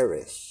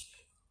perish,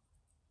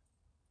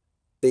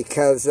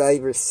 because they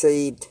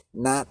received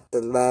not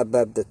the love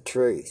of the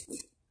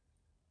truth,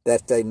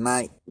 that they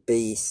might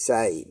be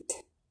saved.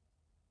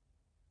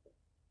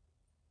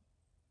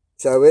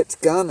 So it's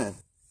gonna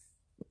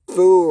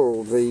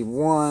fool the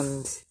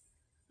ones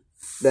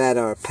that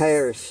are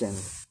perishing,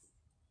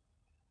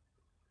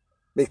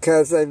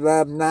 because they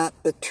love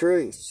not the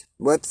truth.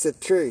 What's the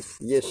truth?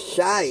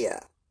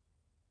 Yeshua.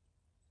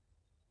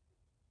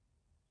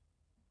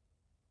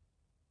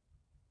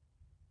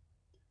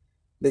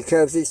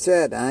 Because he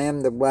said, I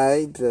am the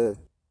way, the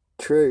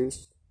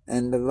truth,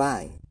 and the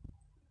life.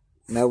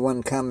 No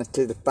one cometh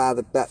to the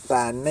Father but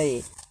by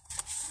me.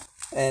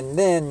 And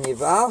then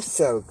you've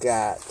also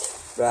got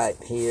right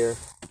here,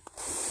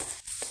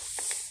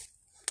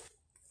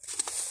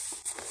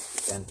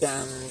 dun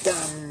dun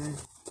dun,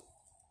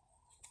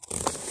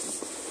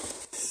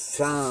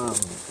 Psalm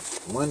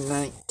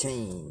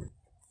 119.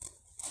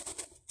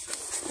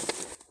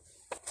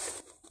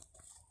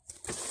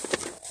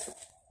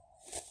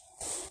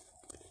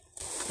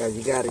 Because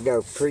you got to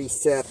go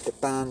precept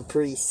upon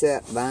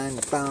precept, line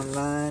upon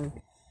line.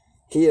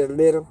 Here a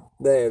little,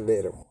 there a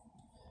little.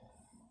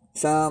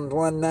 Psalms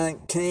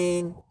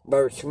 119,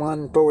 verse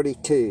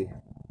 142.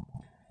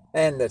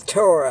 And the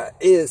Torah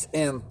is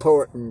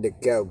important to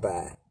go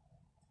by.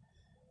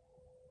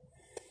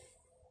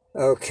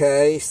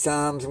 Okay,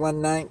 Psalms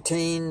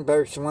 119,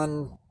 verse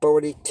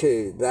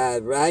 142. Thy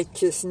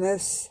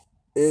righteousness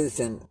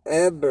is an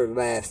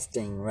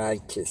everlasting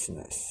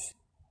righteousness,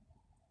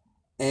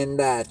 and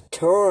thy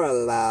Torah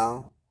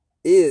law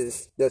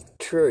is the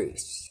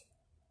truth.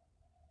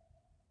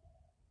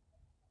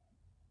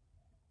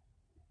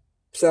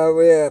 So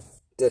if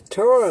the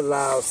Torah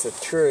law is the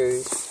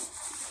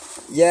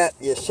truth, yet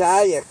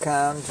Yeshua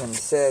comes and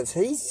says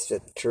he's the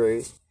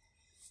truth,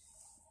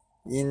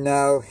 you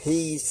know,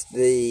 he's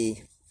the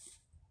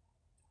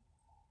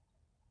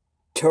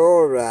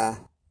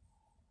Torah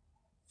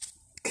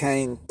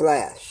came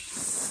flesh.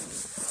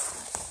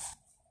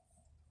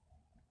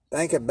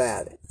 Think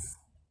about it.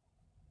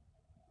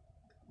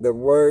 The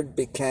Word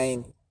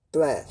became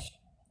flesh.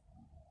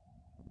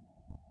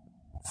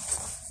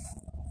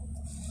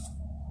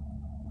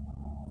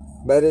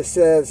 But it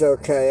says,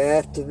 okay,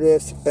 after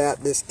this, about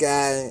this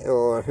guy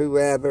or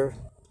whoever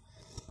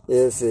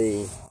is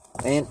the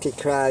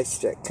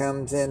Antichrist that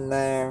comes in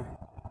there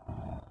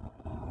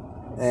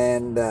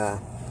and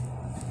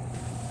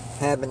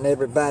having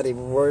everybody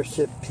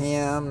worship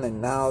him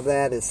and all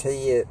that as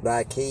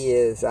like he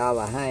is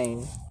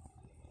Elohim.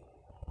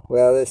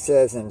 Well, it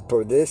says, and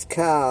for this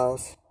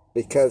cause,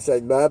 because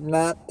they love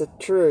not the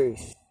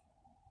truth,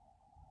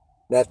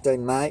 that they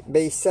might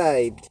be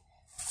saved.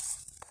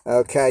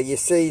 Okay, you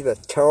see, the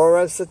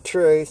Torah's the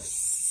truth,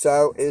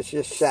 so is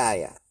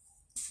Yeshua.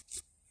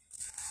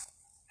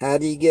 How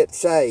do you get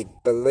saved?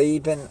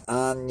 Believing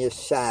on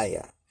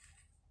Yeshua.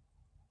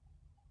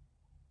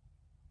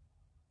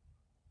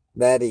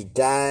 That he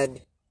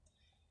died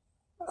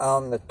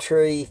on the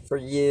tree for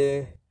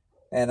you,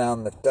 and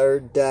on the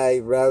third day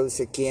rose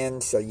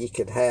again so you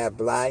could have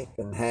life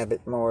and have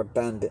it more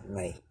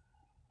abundantly.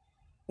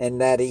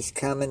 And that he's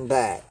coming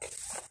back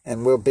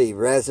and will be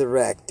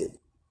resurrected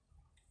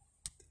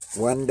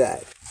one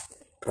day.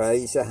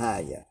 Praise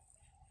Ahaya.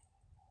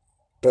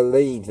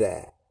 Believe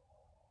that.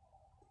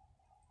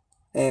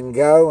 And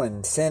go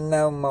and sin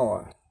no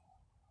more.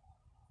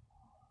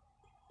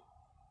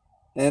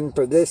 And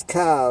for this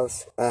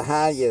cause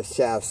Ahaya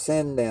shall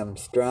send them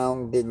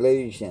strong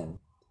delusion,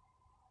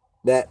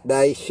 that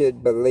they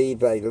should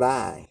believe a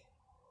lie,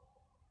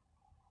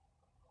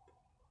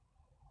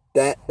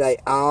 that they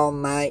all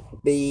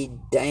might be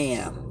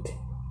damned,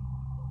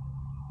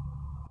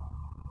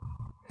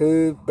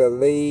 who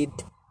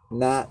believed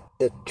not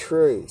the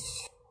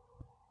truth,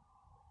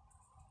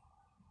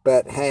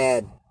 but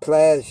had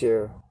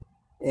pleasure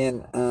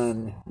in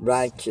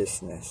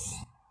unrighteousness.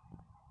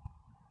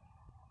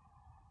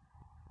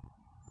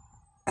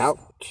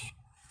 Ouch.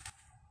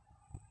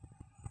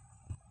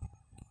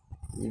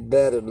 You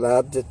better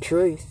love the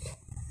truth.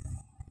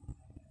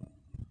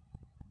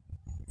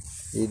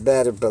 You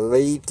better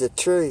believe the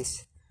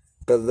truth.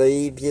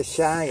 Believe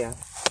Yeshua,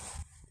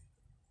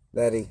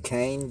 that he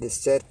came to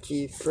set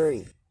you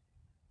free.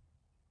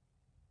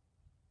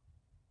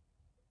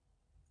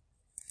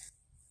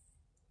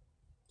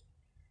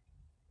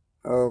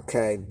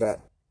 Okay,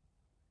 but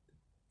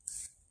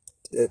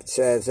it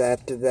says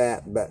after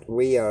that, but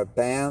we are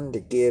bound to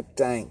give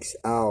thanks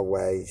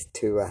always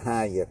to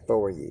Ahaya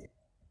for you,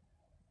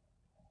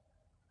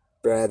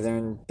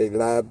 brethren,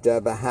 beloved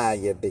of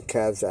Ahaya,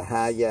 because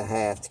Ahaya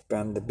hath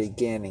from the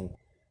beginning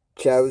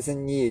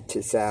chosen you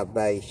to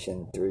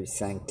salvation through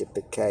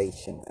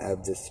sanctification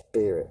of the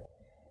Spirit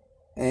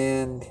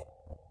and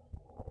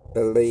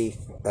belief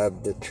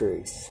of the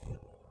truth.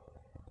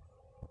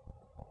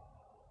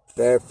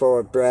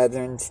 Therefore,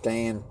 brethren,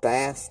 stand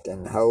fast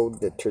and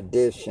hold the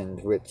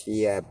traditions which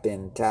ye have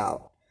been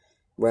taught,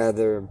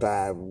 whether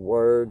by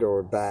word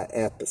or by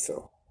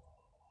epistle.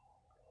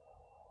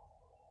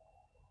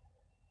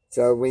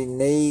 So we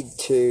need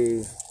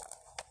to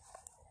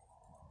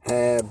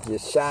have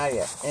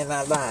Yeshua in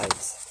our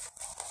lives.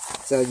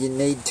 So you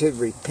need to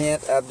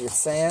repent of your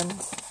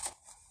sins.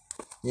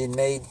 You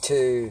need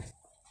to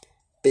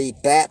be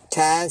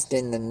baptized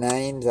in the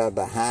names of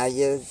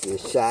Ahaya,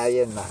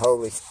 Yeshua, and the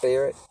Holy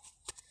Spirit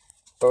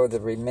for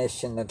the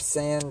remission of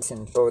sins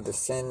and for the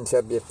sins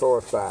of your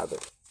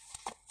forefathers.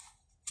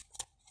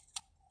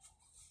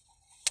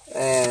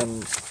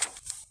 And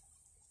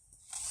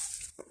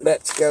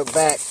let's go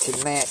back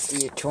to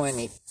Matthew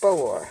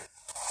 24.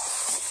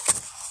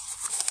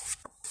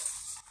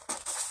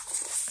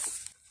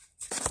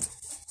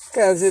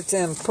 Because it's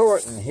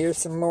important. Here's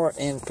some more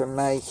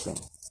information.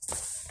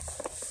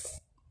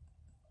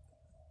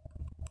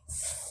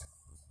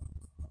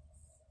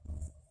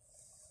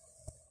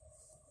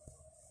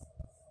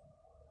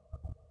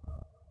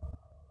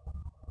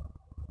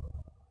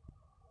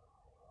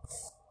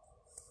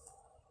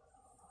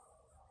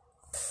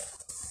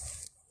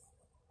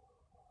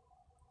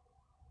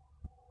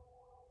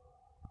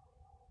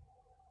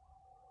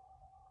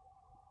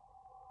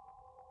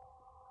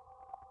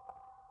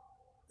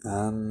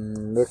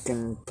 I'm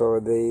looking for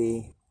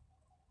the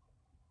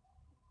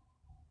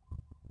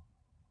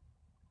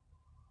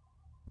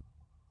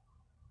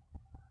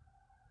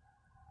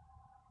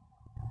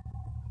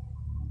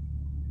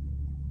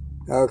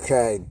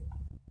okay.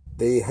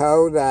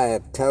 Behold, I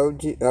have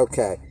told you.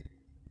 Okay.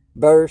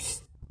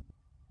 Verse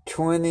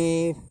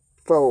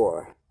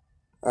 24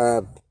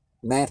 of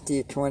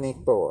Matthew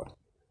 24.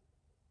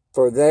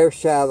 For there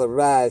shall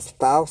arise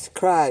false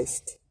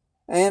Christ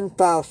and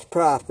false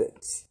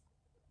prophets,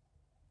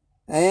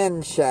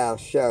 and shall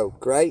show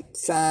great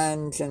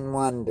signs and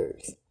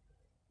wonders,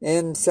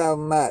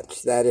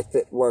 insomuch that if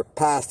it were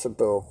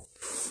possible,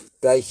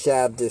 they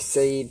shall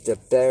deceive the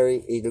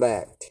very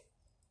elect.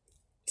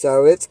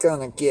 So it's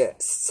going to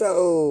get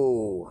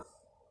so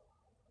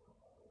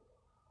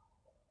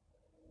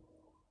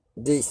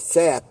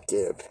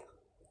deceptive,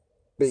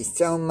 be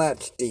so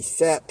much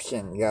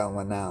deception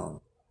going on,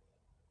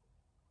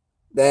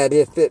 that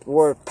if it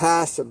were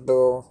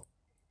possible,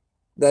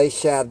 they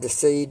shall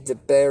deceive the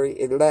very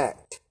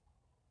elect.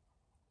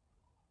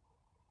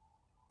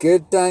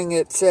 Good thing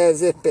it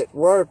says if it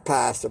were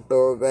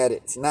possible, that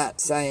it's not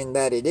saying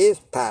that it is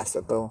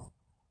possible.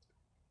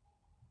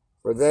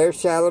 For there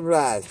shall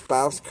arise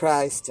false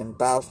Christs and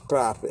false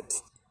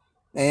prophets,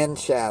 and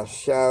shall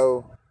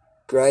show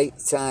great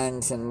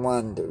signs and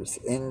wonders,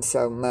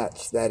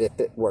 insomuch that if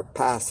it were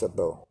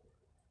possible,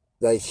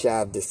 they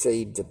shall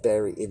deceive the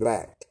very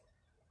elect.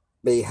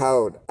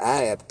 Behold,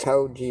 I have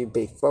told you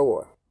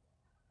before.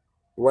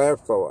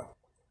 Wherefore,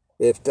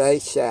 if they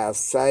shall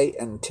say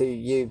unto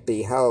you,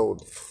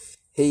 behold,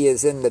 he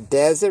is in the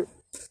desert,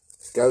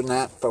 go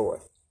not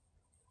forth.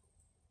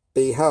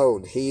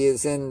 Behold, he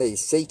is in the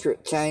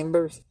secret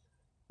chambers,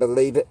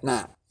 believe it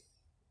not.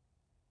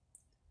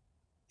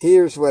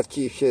 Here's what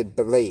you should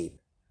believe.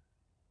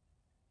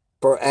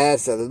 For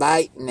as the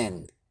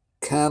lightning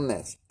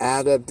cometh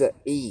out of the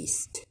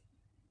east,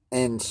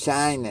 and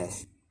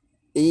shineth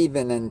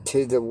even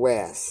unto the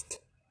west,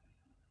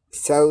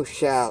 so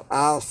shall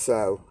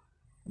also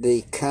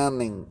the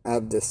coming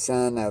of the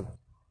Son of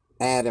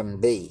Adam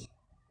be,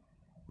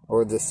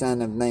 or the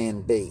Son of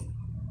Man be.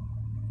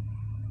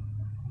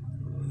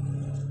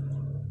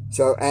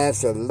 So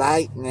as the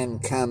lightning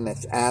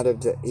cometh out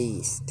of the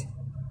east,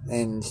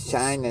 and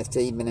shineth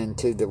even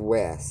into the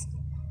west,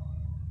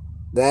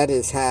 that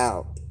is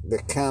how the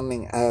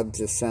coming of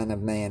the Son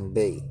of Man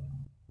be.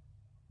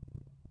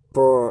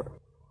 For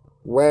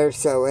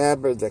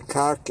wheresoever the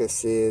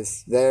carcass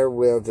is, there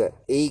will the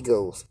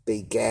eagles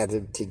be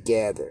gathered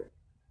together.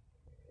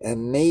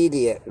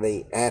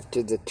 Immediately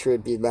after the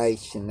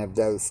tribulation of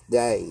those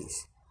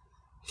days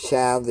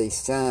shall the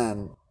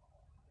sun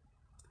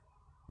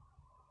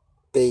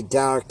be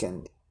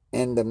darkened,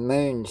 and the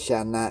moon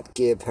shall not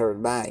give her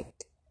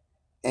light,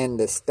 and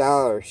the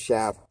stars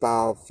shall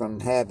fall from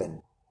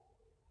heaven,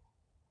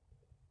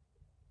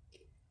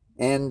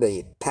 and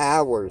the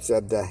powers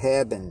of the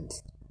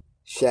heavens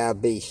shall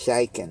be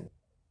shaken.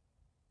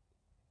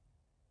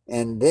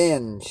 And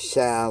then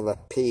shall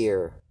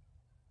appear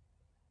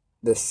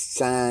the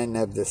sign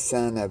of the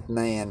Son of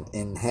Man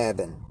in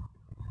heaven.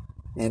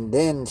 And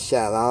then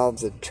shall all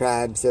the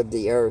tribes of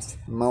the earth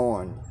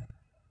mourn,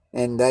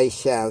 and they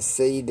shall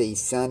see the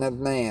Son of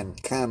Man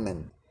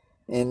coming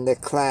in the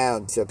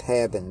clouds of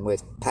heaven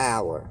with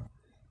power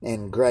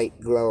and great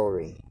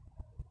glory.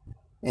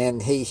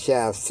 And he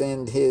shall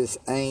send his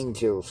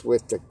angels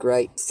with the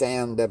great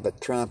sound of a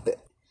trumpet,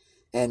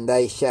 and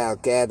they shall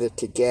gather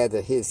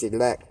together his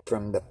elect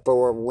from the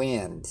four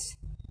winds,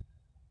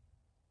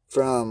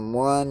 from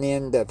one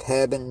end of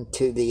heaven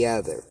to the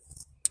other.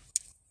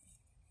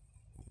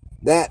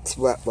 That's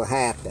what will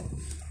happen.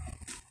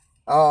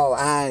 All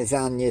eyes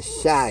on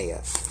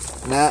Yeshua,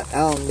 not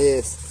on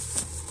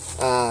this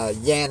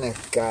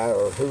Yannicka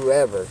or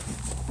whoever.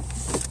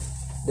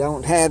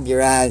 Don't have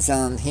your eyes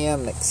on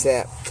him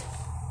except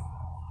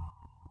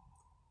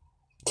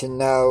to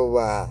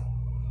know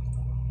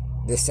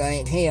this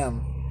ain't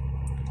him,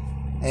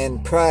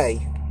 and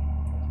pray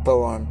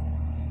for him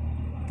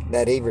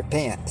that he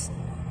repents,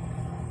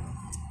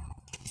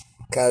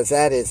 because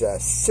that is a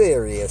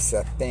serious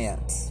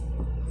offense.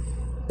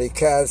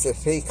 Because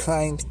if he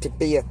claims to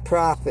be a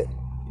prophet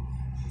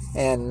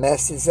and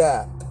messes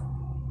up,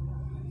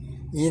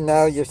 you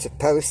know they're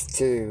supposed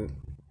to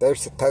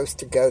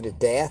go to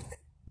death,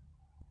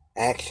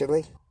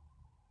 actually.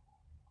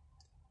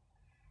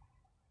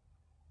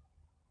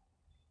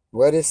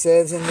 What it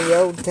says in the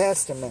Old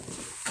Testament.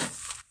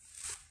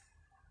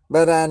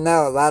 But I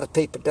know a lot of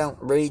people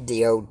don't read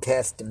the Old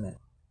Testament.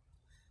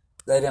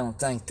 They don't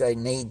think they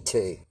need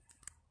to.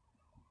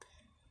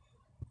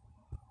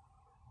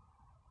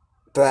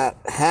 But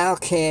how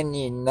can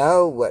you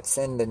know what's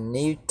in the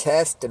New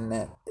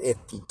Testament if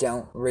you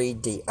don't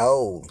read the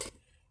Old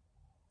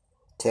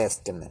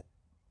Testament?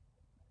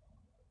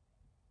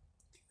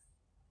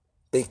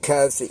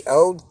 Because the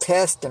Old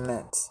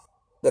Testament's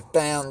the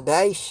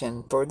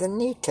foundation for the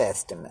New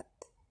Testament.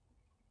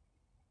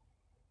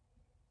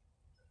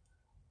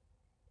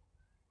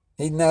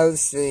 He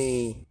knows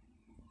the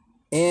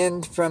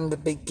end from the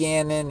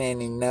beginning,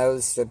 and he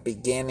knows the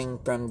beginning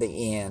from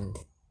the end.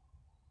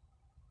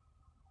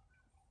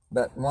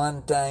 But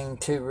one thing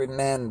to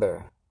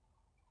remember,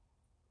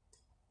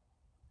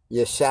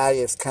 Yeshua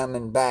is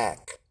coming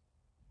back.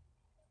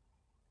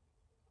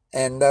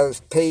 And those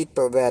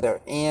people that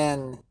are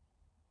in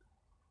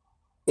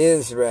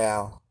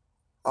Israel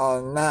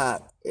are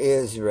not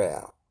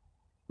Israel.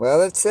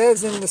 Well, it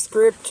says in the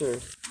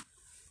scriptures,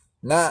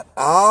 not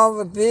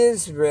all of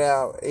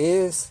Israel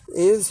is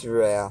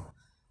Israel.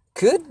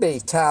 Could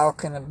be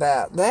talking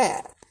about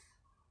that.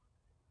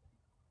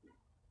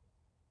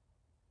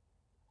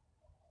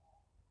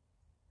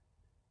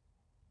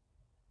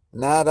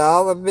 Not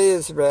all of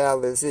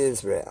Israel is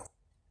Israel.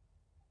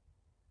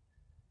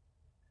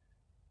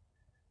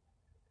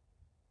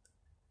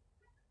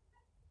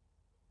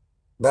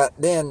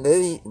 But then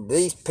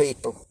these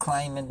people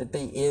claiming to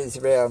be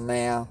Israel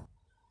now,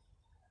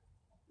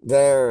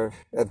 they're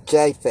of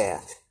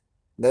Japheth.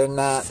 They're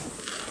not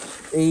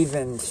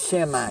even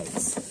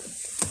Shemites,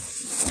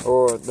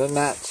 or they're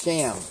not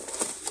Shem.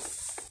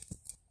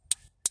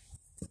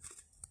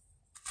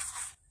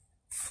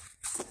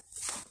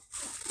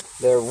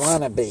 They're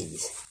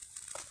wannabes.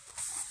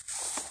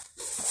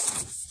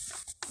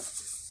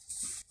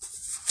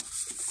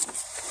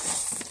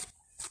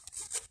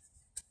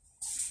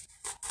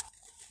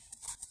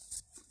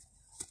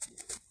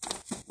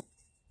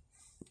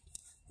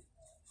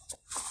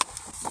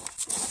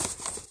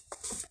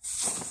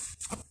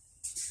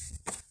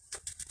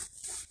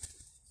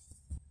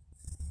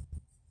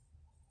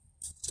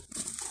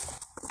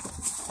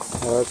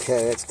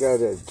 Okay, let's go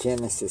to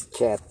Genesis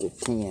chapter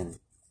 10.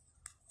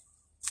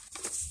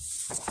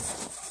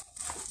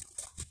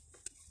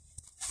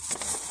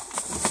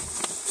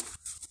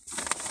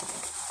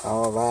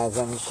 All eyes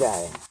on the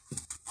Shire.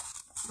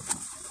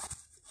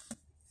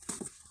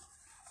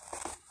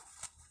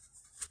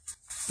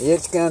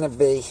 It's gonna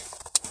be.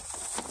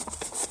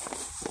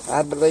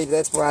 I believe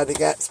that's why they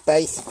got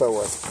Space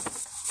Force.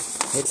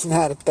 It's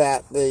not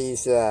about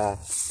these,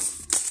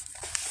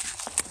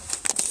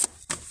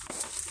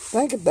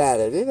 think about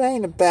it. It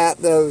ain't about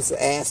those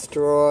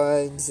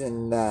asteroids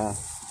and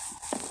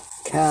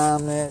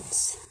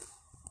comets.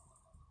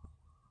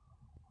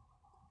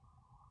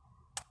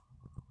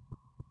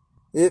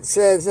 It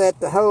says that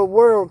the whole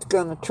world's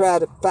going to try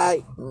to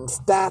fight and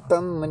stop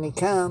him when he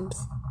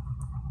comes.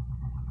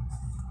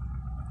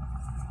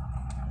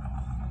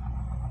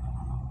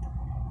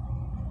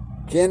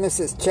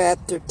 Genesis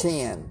chapter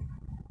 10.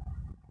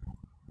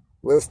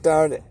 We'll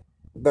start at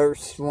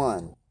verse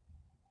 1.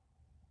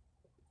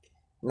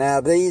 Now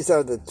these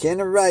are the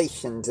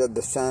generations of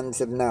the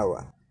sons of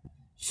Noah,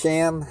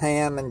 Shem,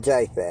 Ham, and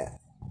Japheth.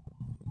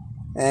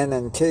 And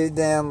unto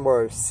them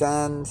were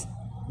sons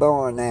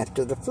born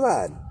after the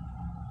flood.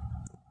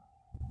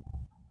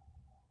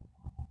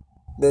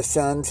 The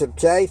sons of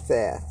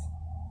Japheth,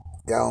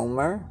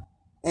 Gomer,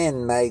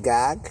 and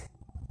Magog,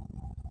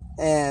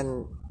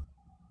 and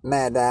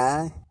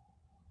Madai,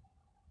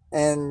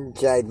 and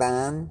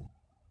Jaban,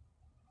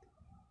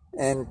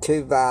 and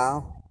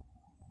Tubal,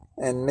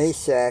 and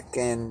Meshach,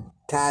 and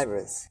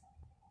Tiras.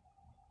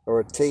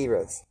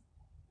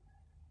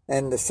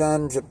 And the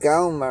sons of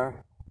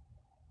Gomer,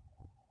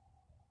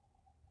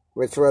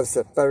 which was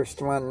the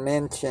first one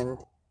mentioned,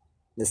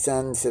 the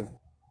sons of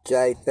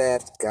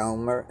Japheth,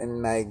 Gomer,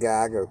 and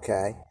Magog,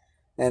 okay.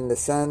 And the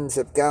sons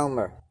of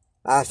Gomer,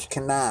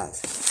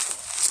 Ashkenaz.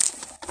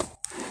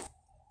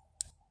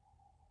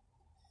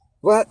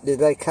 What do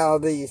they call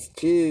these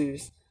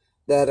Jews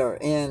that are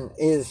in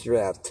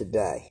Israel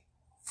today?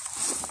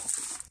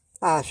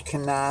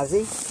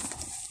 Ashkenazi.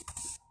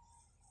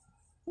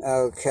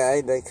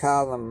 Okay, they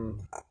call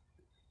them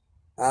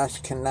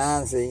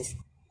Ashkenazis.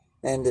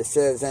 And it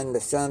says, and the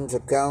sons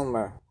of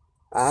Gomer,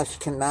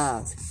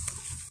 Ashkenaz.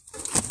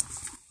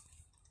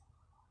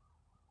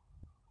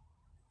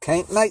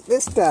 Can't make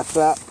this stuff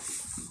up.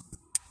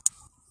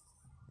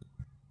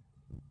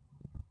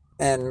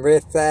 And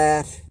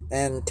Riphath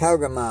and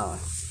Togarmah.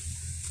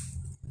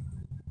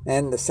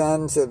 And the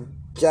sons of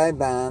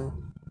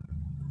Jaban,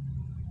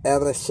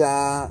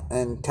 Elishah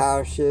and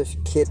Tarshish,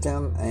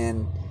 Kittim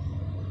and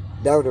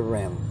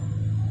Dodarim.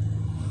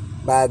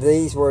 By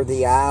these were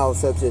the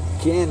isles of the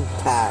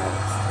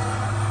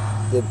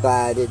Gentiles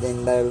divided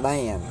in their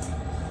land,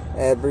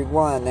 every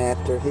one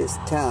after his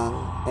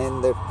tongue,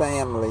 and their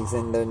families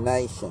and their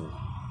nation.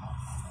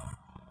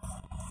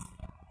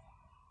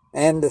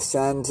 And the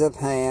sons of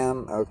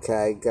Ham,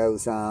 okay,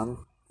 goes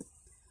on.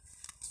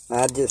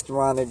 I just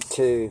wanted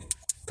to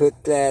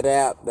put that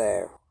out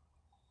there.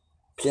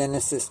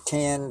 Genesis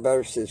 10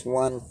 verses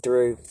 1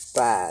 through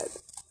 5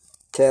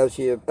 tells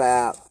you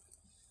about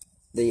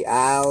the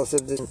isles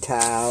of the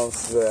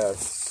Gentiles,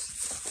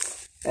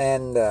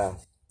 and the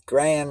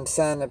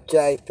grandson of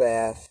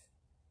Japheth,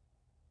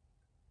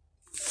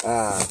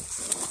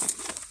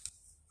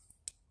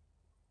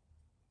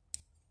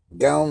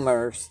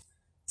 Gomer's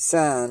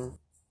son,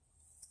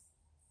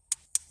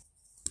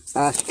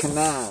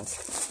 Ashkenazis.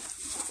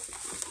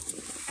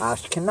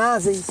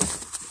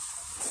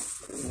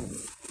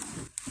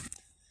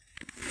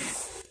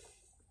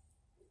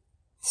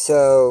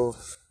 So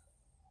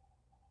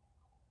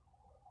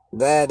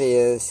that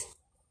is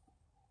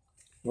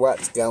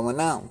what's going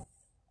on.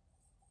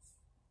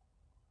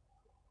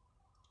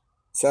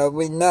 So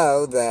we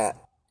know that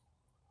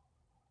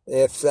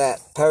if that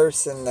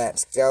person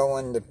that's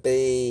going to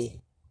be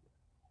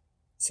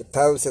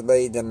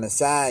supposedly the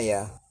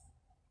Messiah,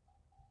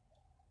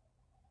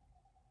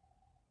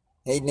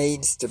 he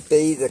needs to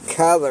be the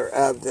color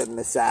of the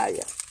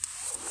Messiah.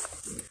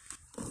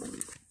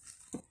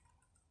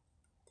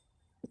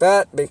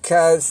 But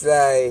because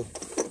they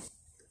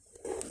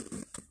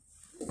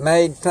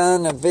made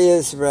fun of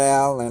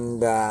Israel,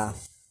 and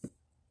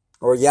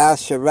or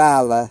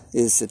Yasharallah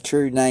is the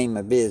true name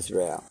of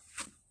Israel.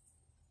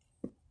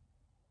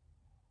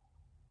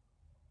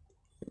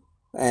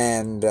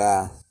 And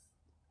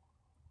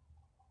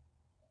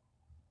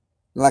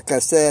like I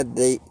said,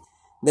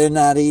 they're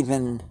not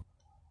even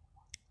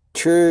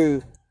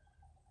true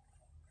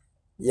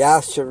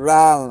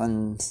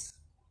Yasharallans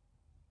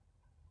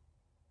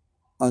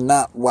are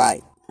not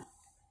white.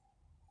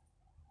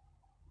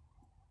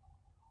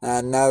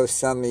 I know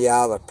some of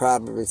y'all are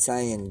probably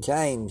saying,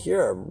 James,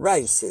 you're a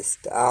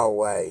racist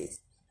always.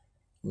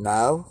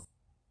 No.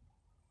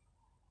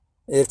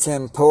 It's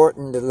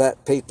important to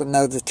let people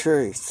know the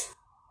truth.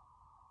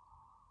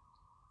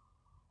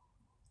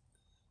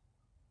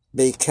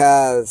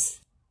 Because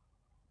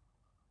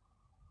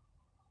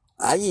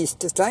I used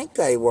to think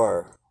they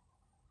were.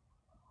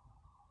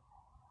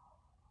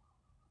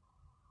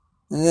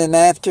 And then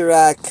after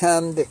I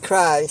come to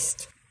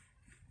Christ,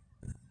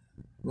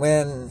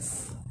 when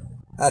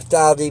I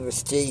thought he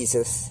was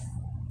Jesus,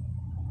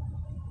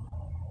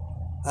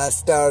 I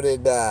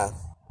started,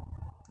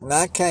 when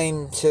I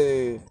came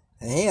to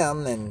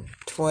him in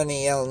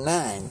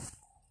 2009,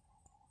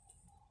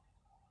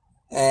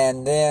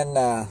 and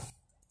then,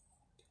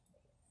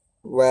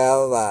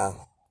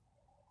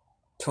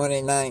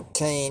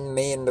 2019,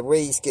 me and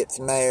Louise gets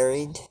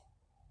married,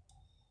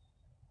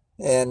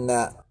 and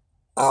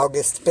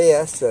August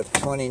 5th of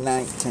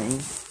 2019,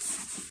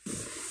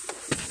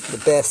 the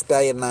best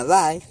day of my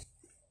life.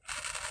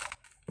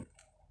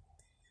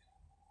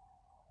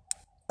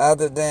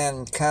 Other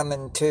than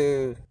coming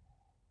to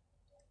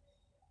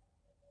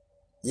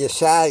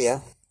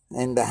Yeshaya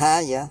and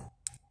Bahia,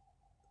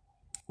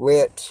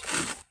 which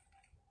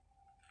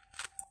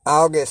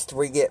August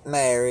we get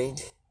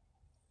married,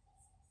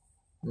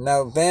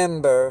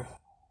 November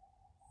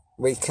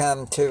we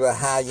come to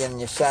Ahia and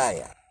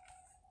Yeshaya,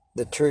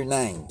 the true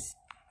names,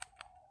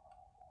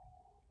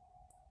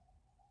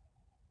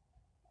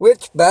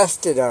 which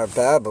busted our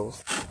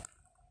bubbles.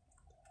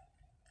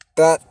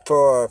 But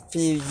for a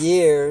few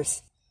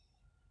years,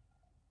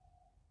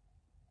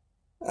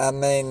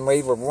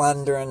 we were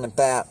wondering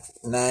about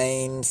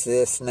names,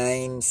 this,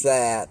 names,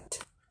 that.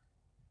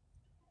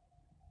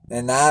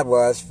 And I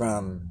was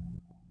from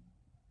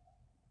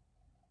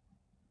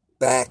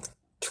back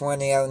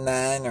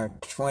 2009 or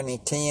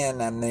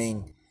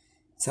 2010.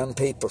 Some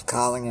people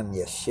calling him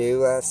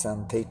Yeshua,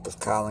 some people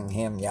calling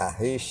him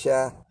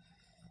Yahusha.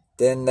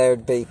 Then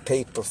there'd be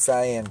people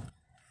saying,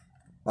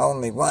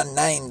 only one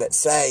name that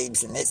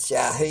saves, and it's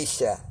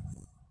Yahusha.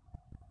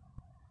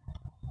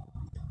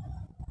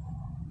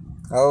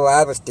 Oh,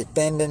 I was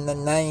defending the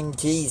name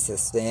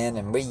Jesus then,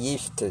 and we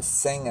used to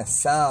sing a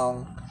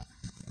song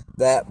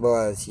that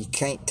was, you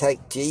can't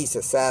take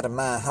Jesus out of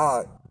my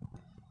heart.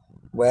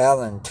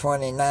 Well, in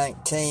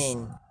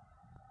 2019,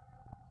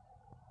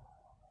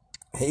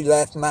 he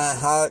left my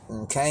heart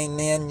and came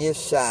in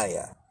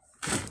Yeshaya.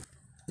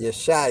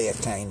 Yeshaya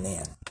came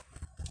in.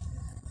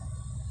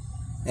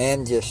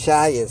 And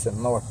Yeshaya is a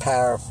more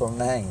powerful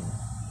name.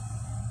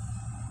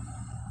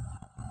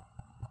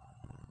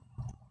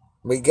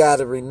 We got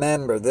to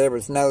remember there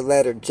was no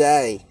letter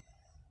J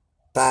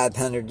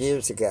 500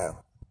 years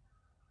ago.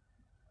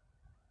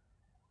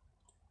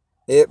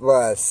 It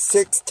was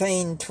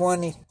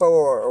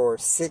 1624 or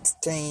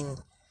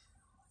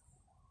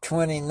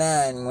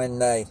 1629 when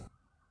they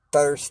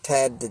first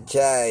had the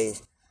J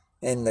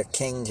in the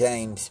King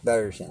James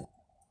Version.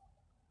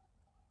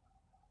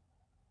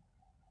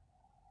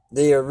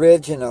 The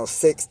original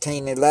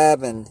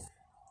 1611,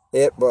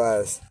 it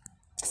was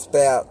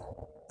spelled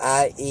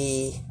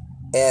IESBS.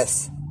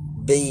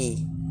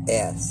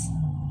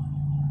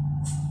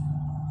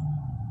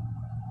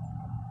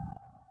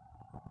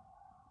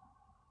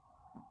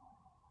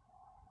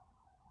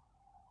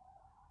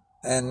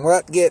 And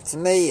what gets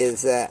me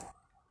is that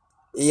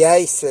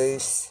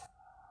Jesus,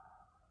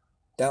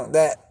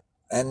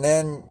 and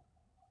then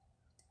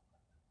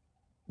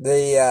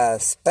the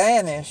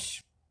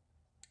Spanish,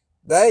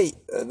 they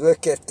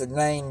look at the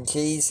name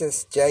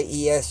Jesus,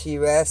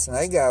 Jesus, and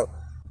they go,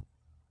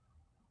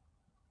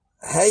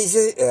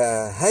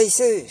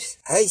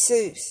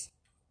 Jesus.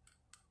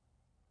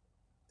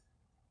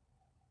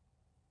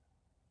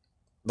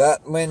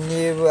 But when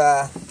you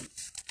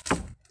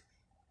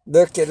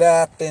look it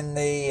up in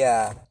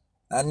the,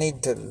 I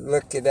need to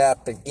look it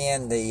up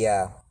again,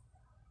 the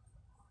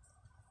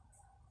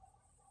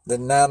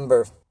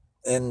number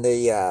in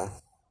the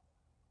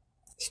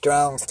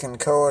Strong's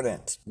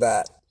Concordance,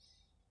 but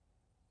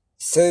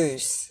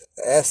Soos,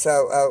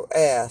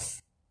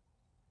 S-O-O-S,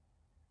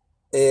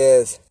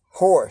 is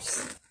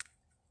horse.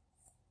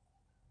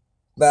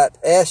 But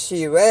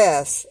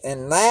S-U-S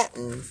in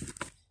Latin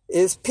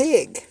is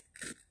pig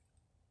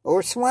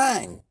or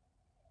swine.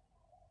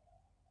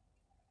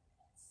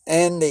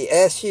 And the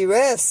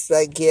S-U-S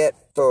they get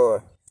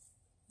for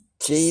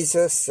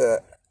Jesus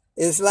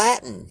is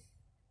Latin.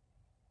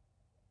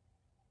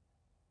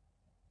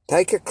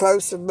 Take a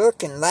closer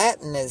look. In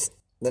Latin,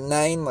 the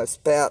name was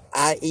spelled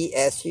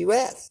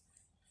I-E-S-U-S.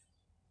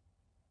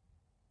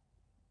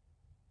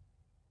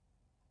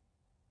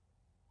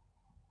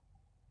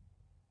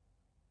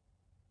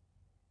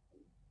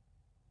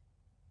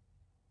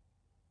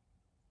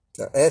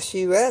 So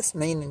S-U-S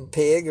meaning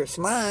pig or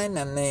swine,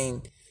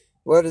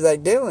 what are they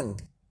doing?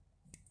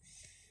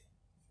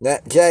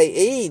 That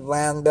J-E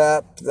wound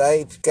up,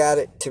 they've got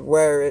it to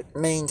where it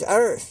means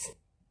earth.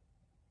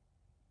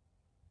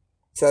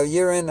 So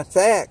you're in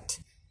effect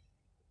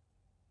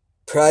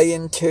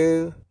praying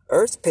to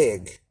earth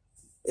pig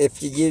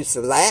if you use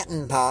the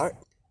Latin part.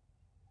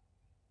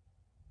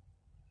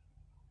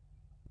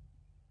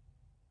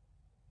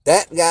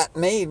 That got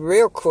me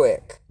real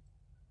quick.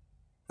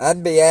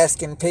 I'd be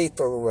asking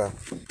people,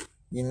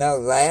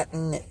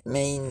 Latin, it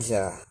means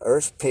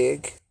earth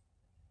pig.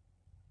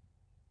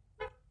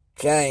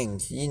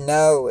 James,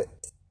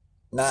 it's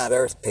not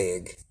earth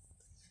pig.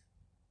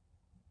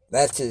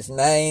 That's his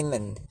name,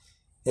 and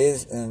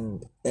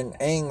in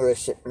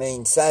English it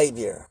means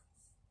Savior.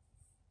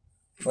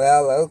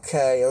 Well,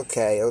 okay.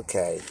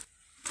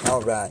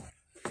 All right.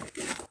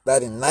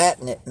 But in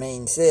Latin it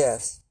means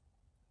this.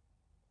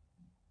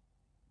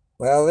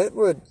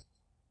 Well,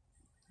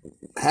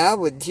 how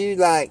would you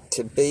like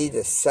to be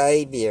the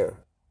Savior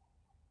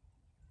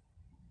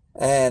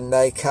and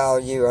they call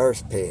you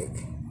earth pig?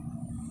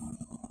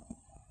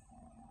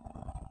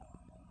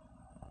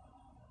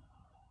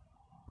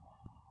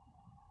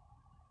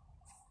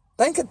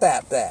 Think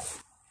about that.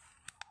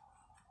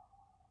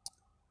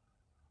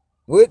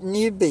 Wouldn't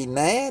you be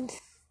mad?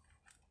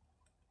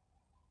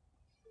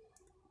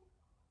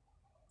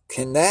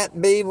 Can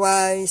that be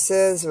why he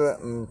says,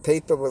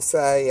 people will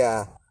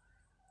say,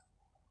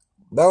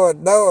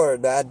 Lord,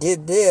 Lord, I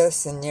did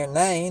this in your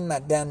name, I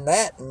done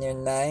that in your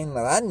name.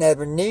 Well, I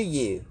never knew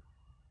you.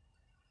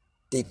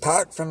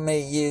 Depart from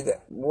me, you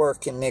that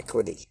work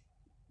iniquity.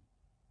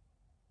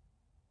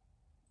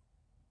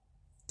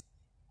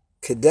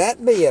 Could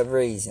that be a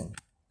reason?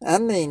 I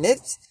mean,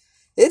 it's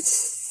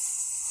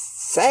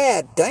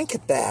sad. Think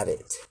about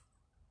it.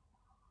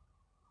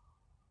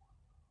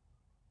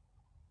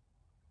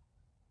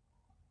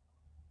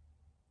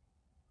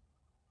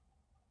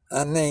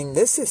 I mean,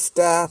 this is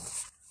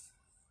stuff,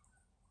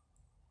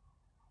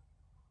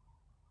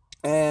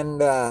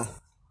 and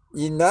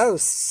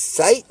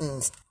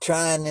Satan's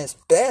trying his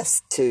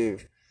best to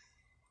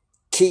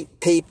keep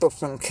people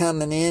from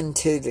coming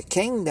into the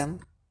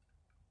kingdom.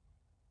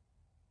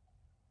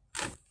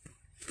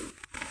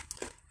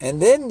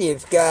 And then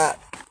you've got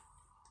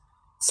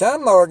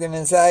some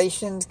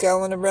organizations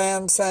going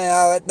around saying,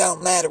 oh, it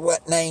don't matter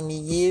what name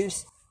you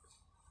use.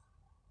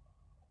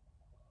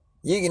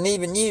 You can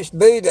even use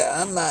Buddha.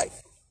 I'm like,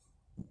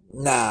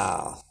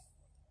 no.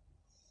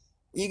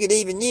 You could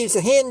even use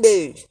the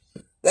Hindus.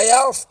 They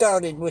all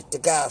started with the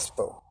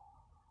gospel.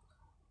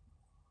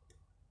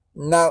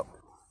 No.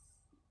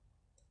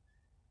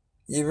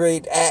 You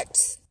read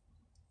Acts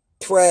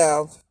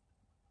 12.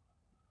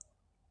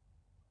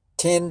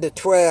 10 to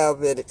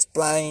 12, it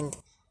explained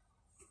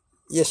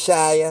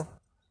Yeshua,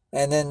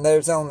 and then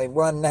there's only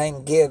one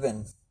name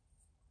given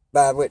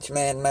by which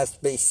man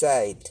must be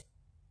saved.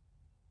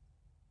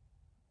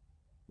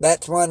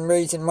 That's one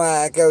reason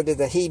why I go to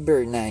the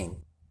Hebrew name.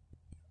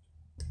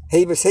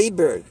 He was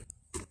Hebrew.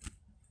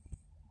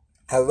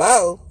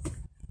 Hello,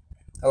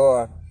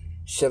 or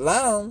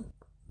Shalom.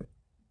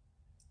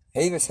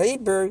 He was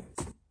Hebrew.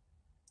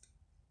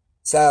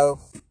 So,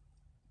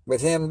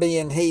 with him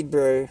being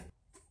Hebrew,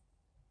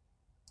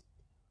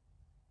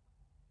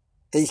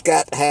 he's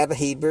got to have a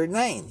Hebrew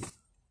name.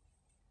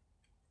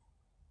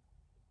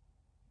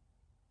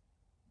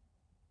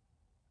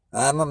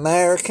 I'm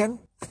American.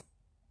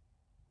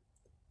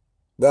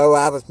 Though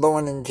I was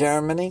born in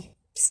Germany,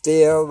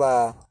 still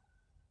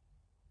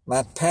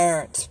my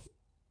parents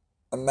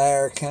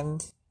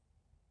Americans.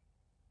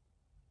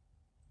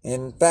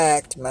 In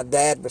fact, my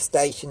dad was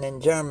stationed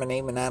in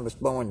Germany when I was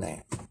born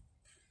there.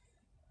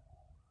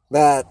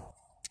 But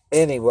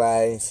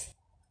anyways,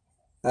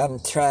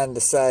 I'm trying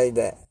to say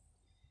that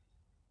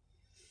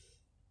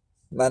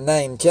my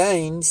name,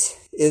 James,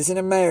 is an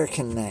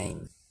American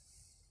name,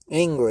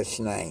 English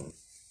name.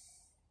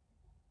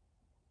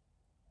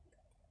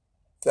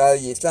 So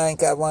you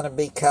think I want to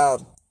be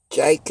called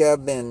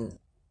Jacob in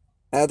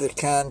other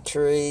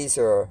countries,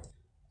 or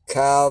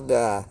called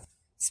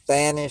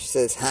Spanish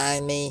says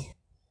Jaime?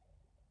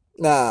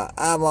 No,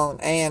 I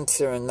won't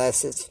answer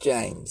unless it's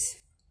James,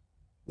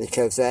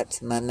 because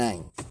that's my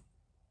name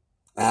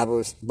I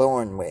was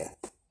born with.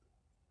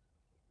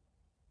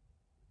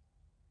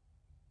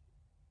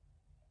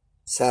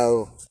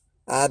 So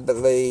I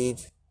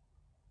believe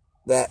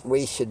that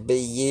we should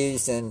be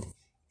using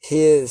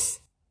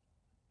his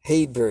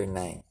Hebrew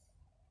name.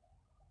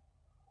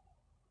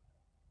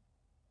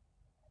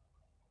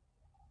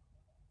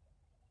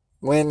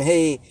 When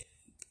he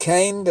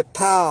came to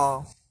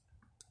Paul,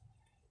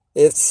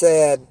 it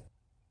said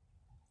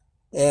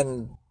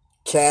in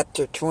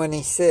chapter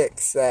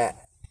 26 that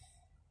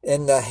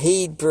in the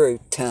Hebrew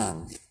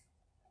tongue.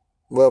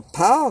 Well,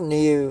 Paul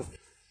knew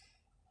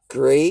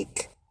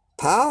Greek.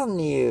 Paul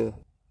knew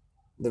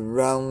the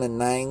Roman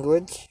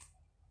language.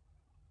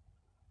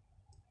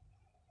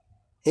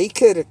 He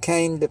could have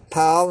came to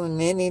Paul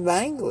in any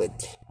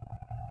language.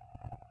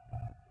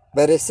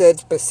 But it said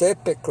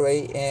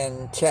specifically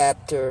in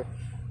chapter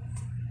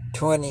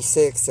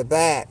 26 of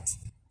Acts,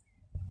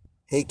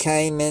 he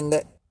came in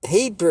the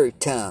Hebrew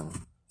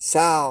tongue.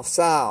 Saul,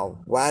 Saul,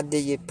 why do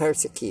you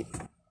persecute?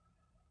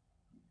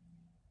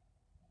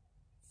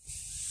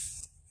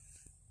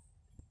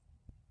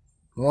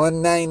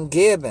 One name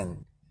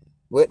given.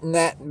 Wouldn't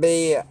that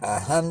be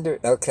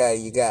 100? Okay,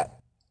 you got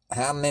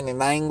how many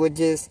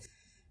languages?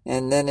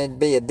 and then it'd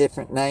be a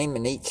different name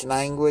in each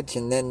language,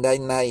 and then they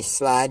may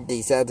slide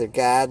these other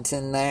gods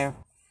in there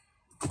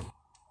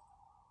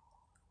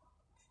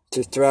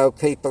to throw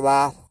people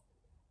off.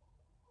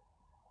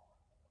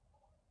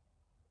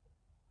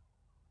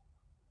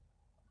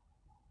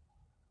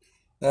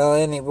 Well,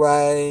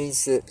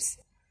 anyways, it's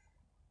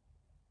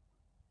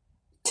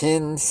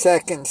 10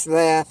 seconds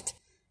left.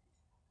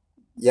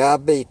 Y'all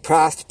be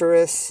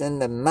prosperous in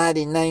the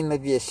mighty name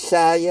of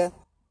Yeshua,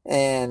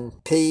 and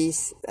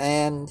peace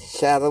and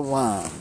shalom.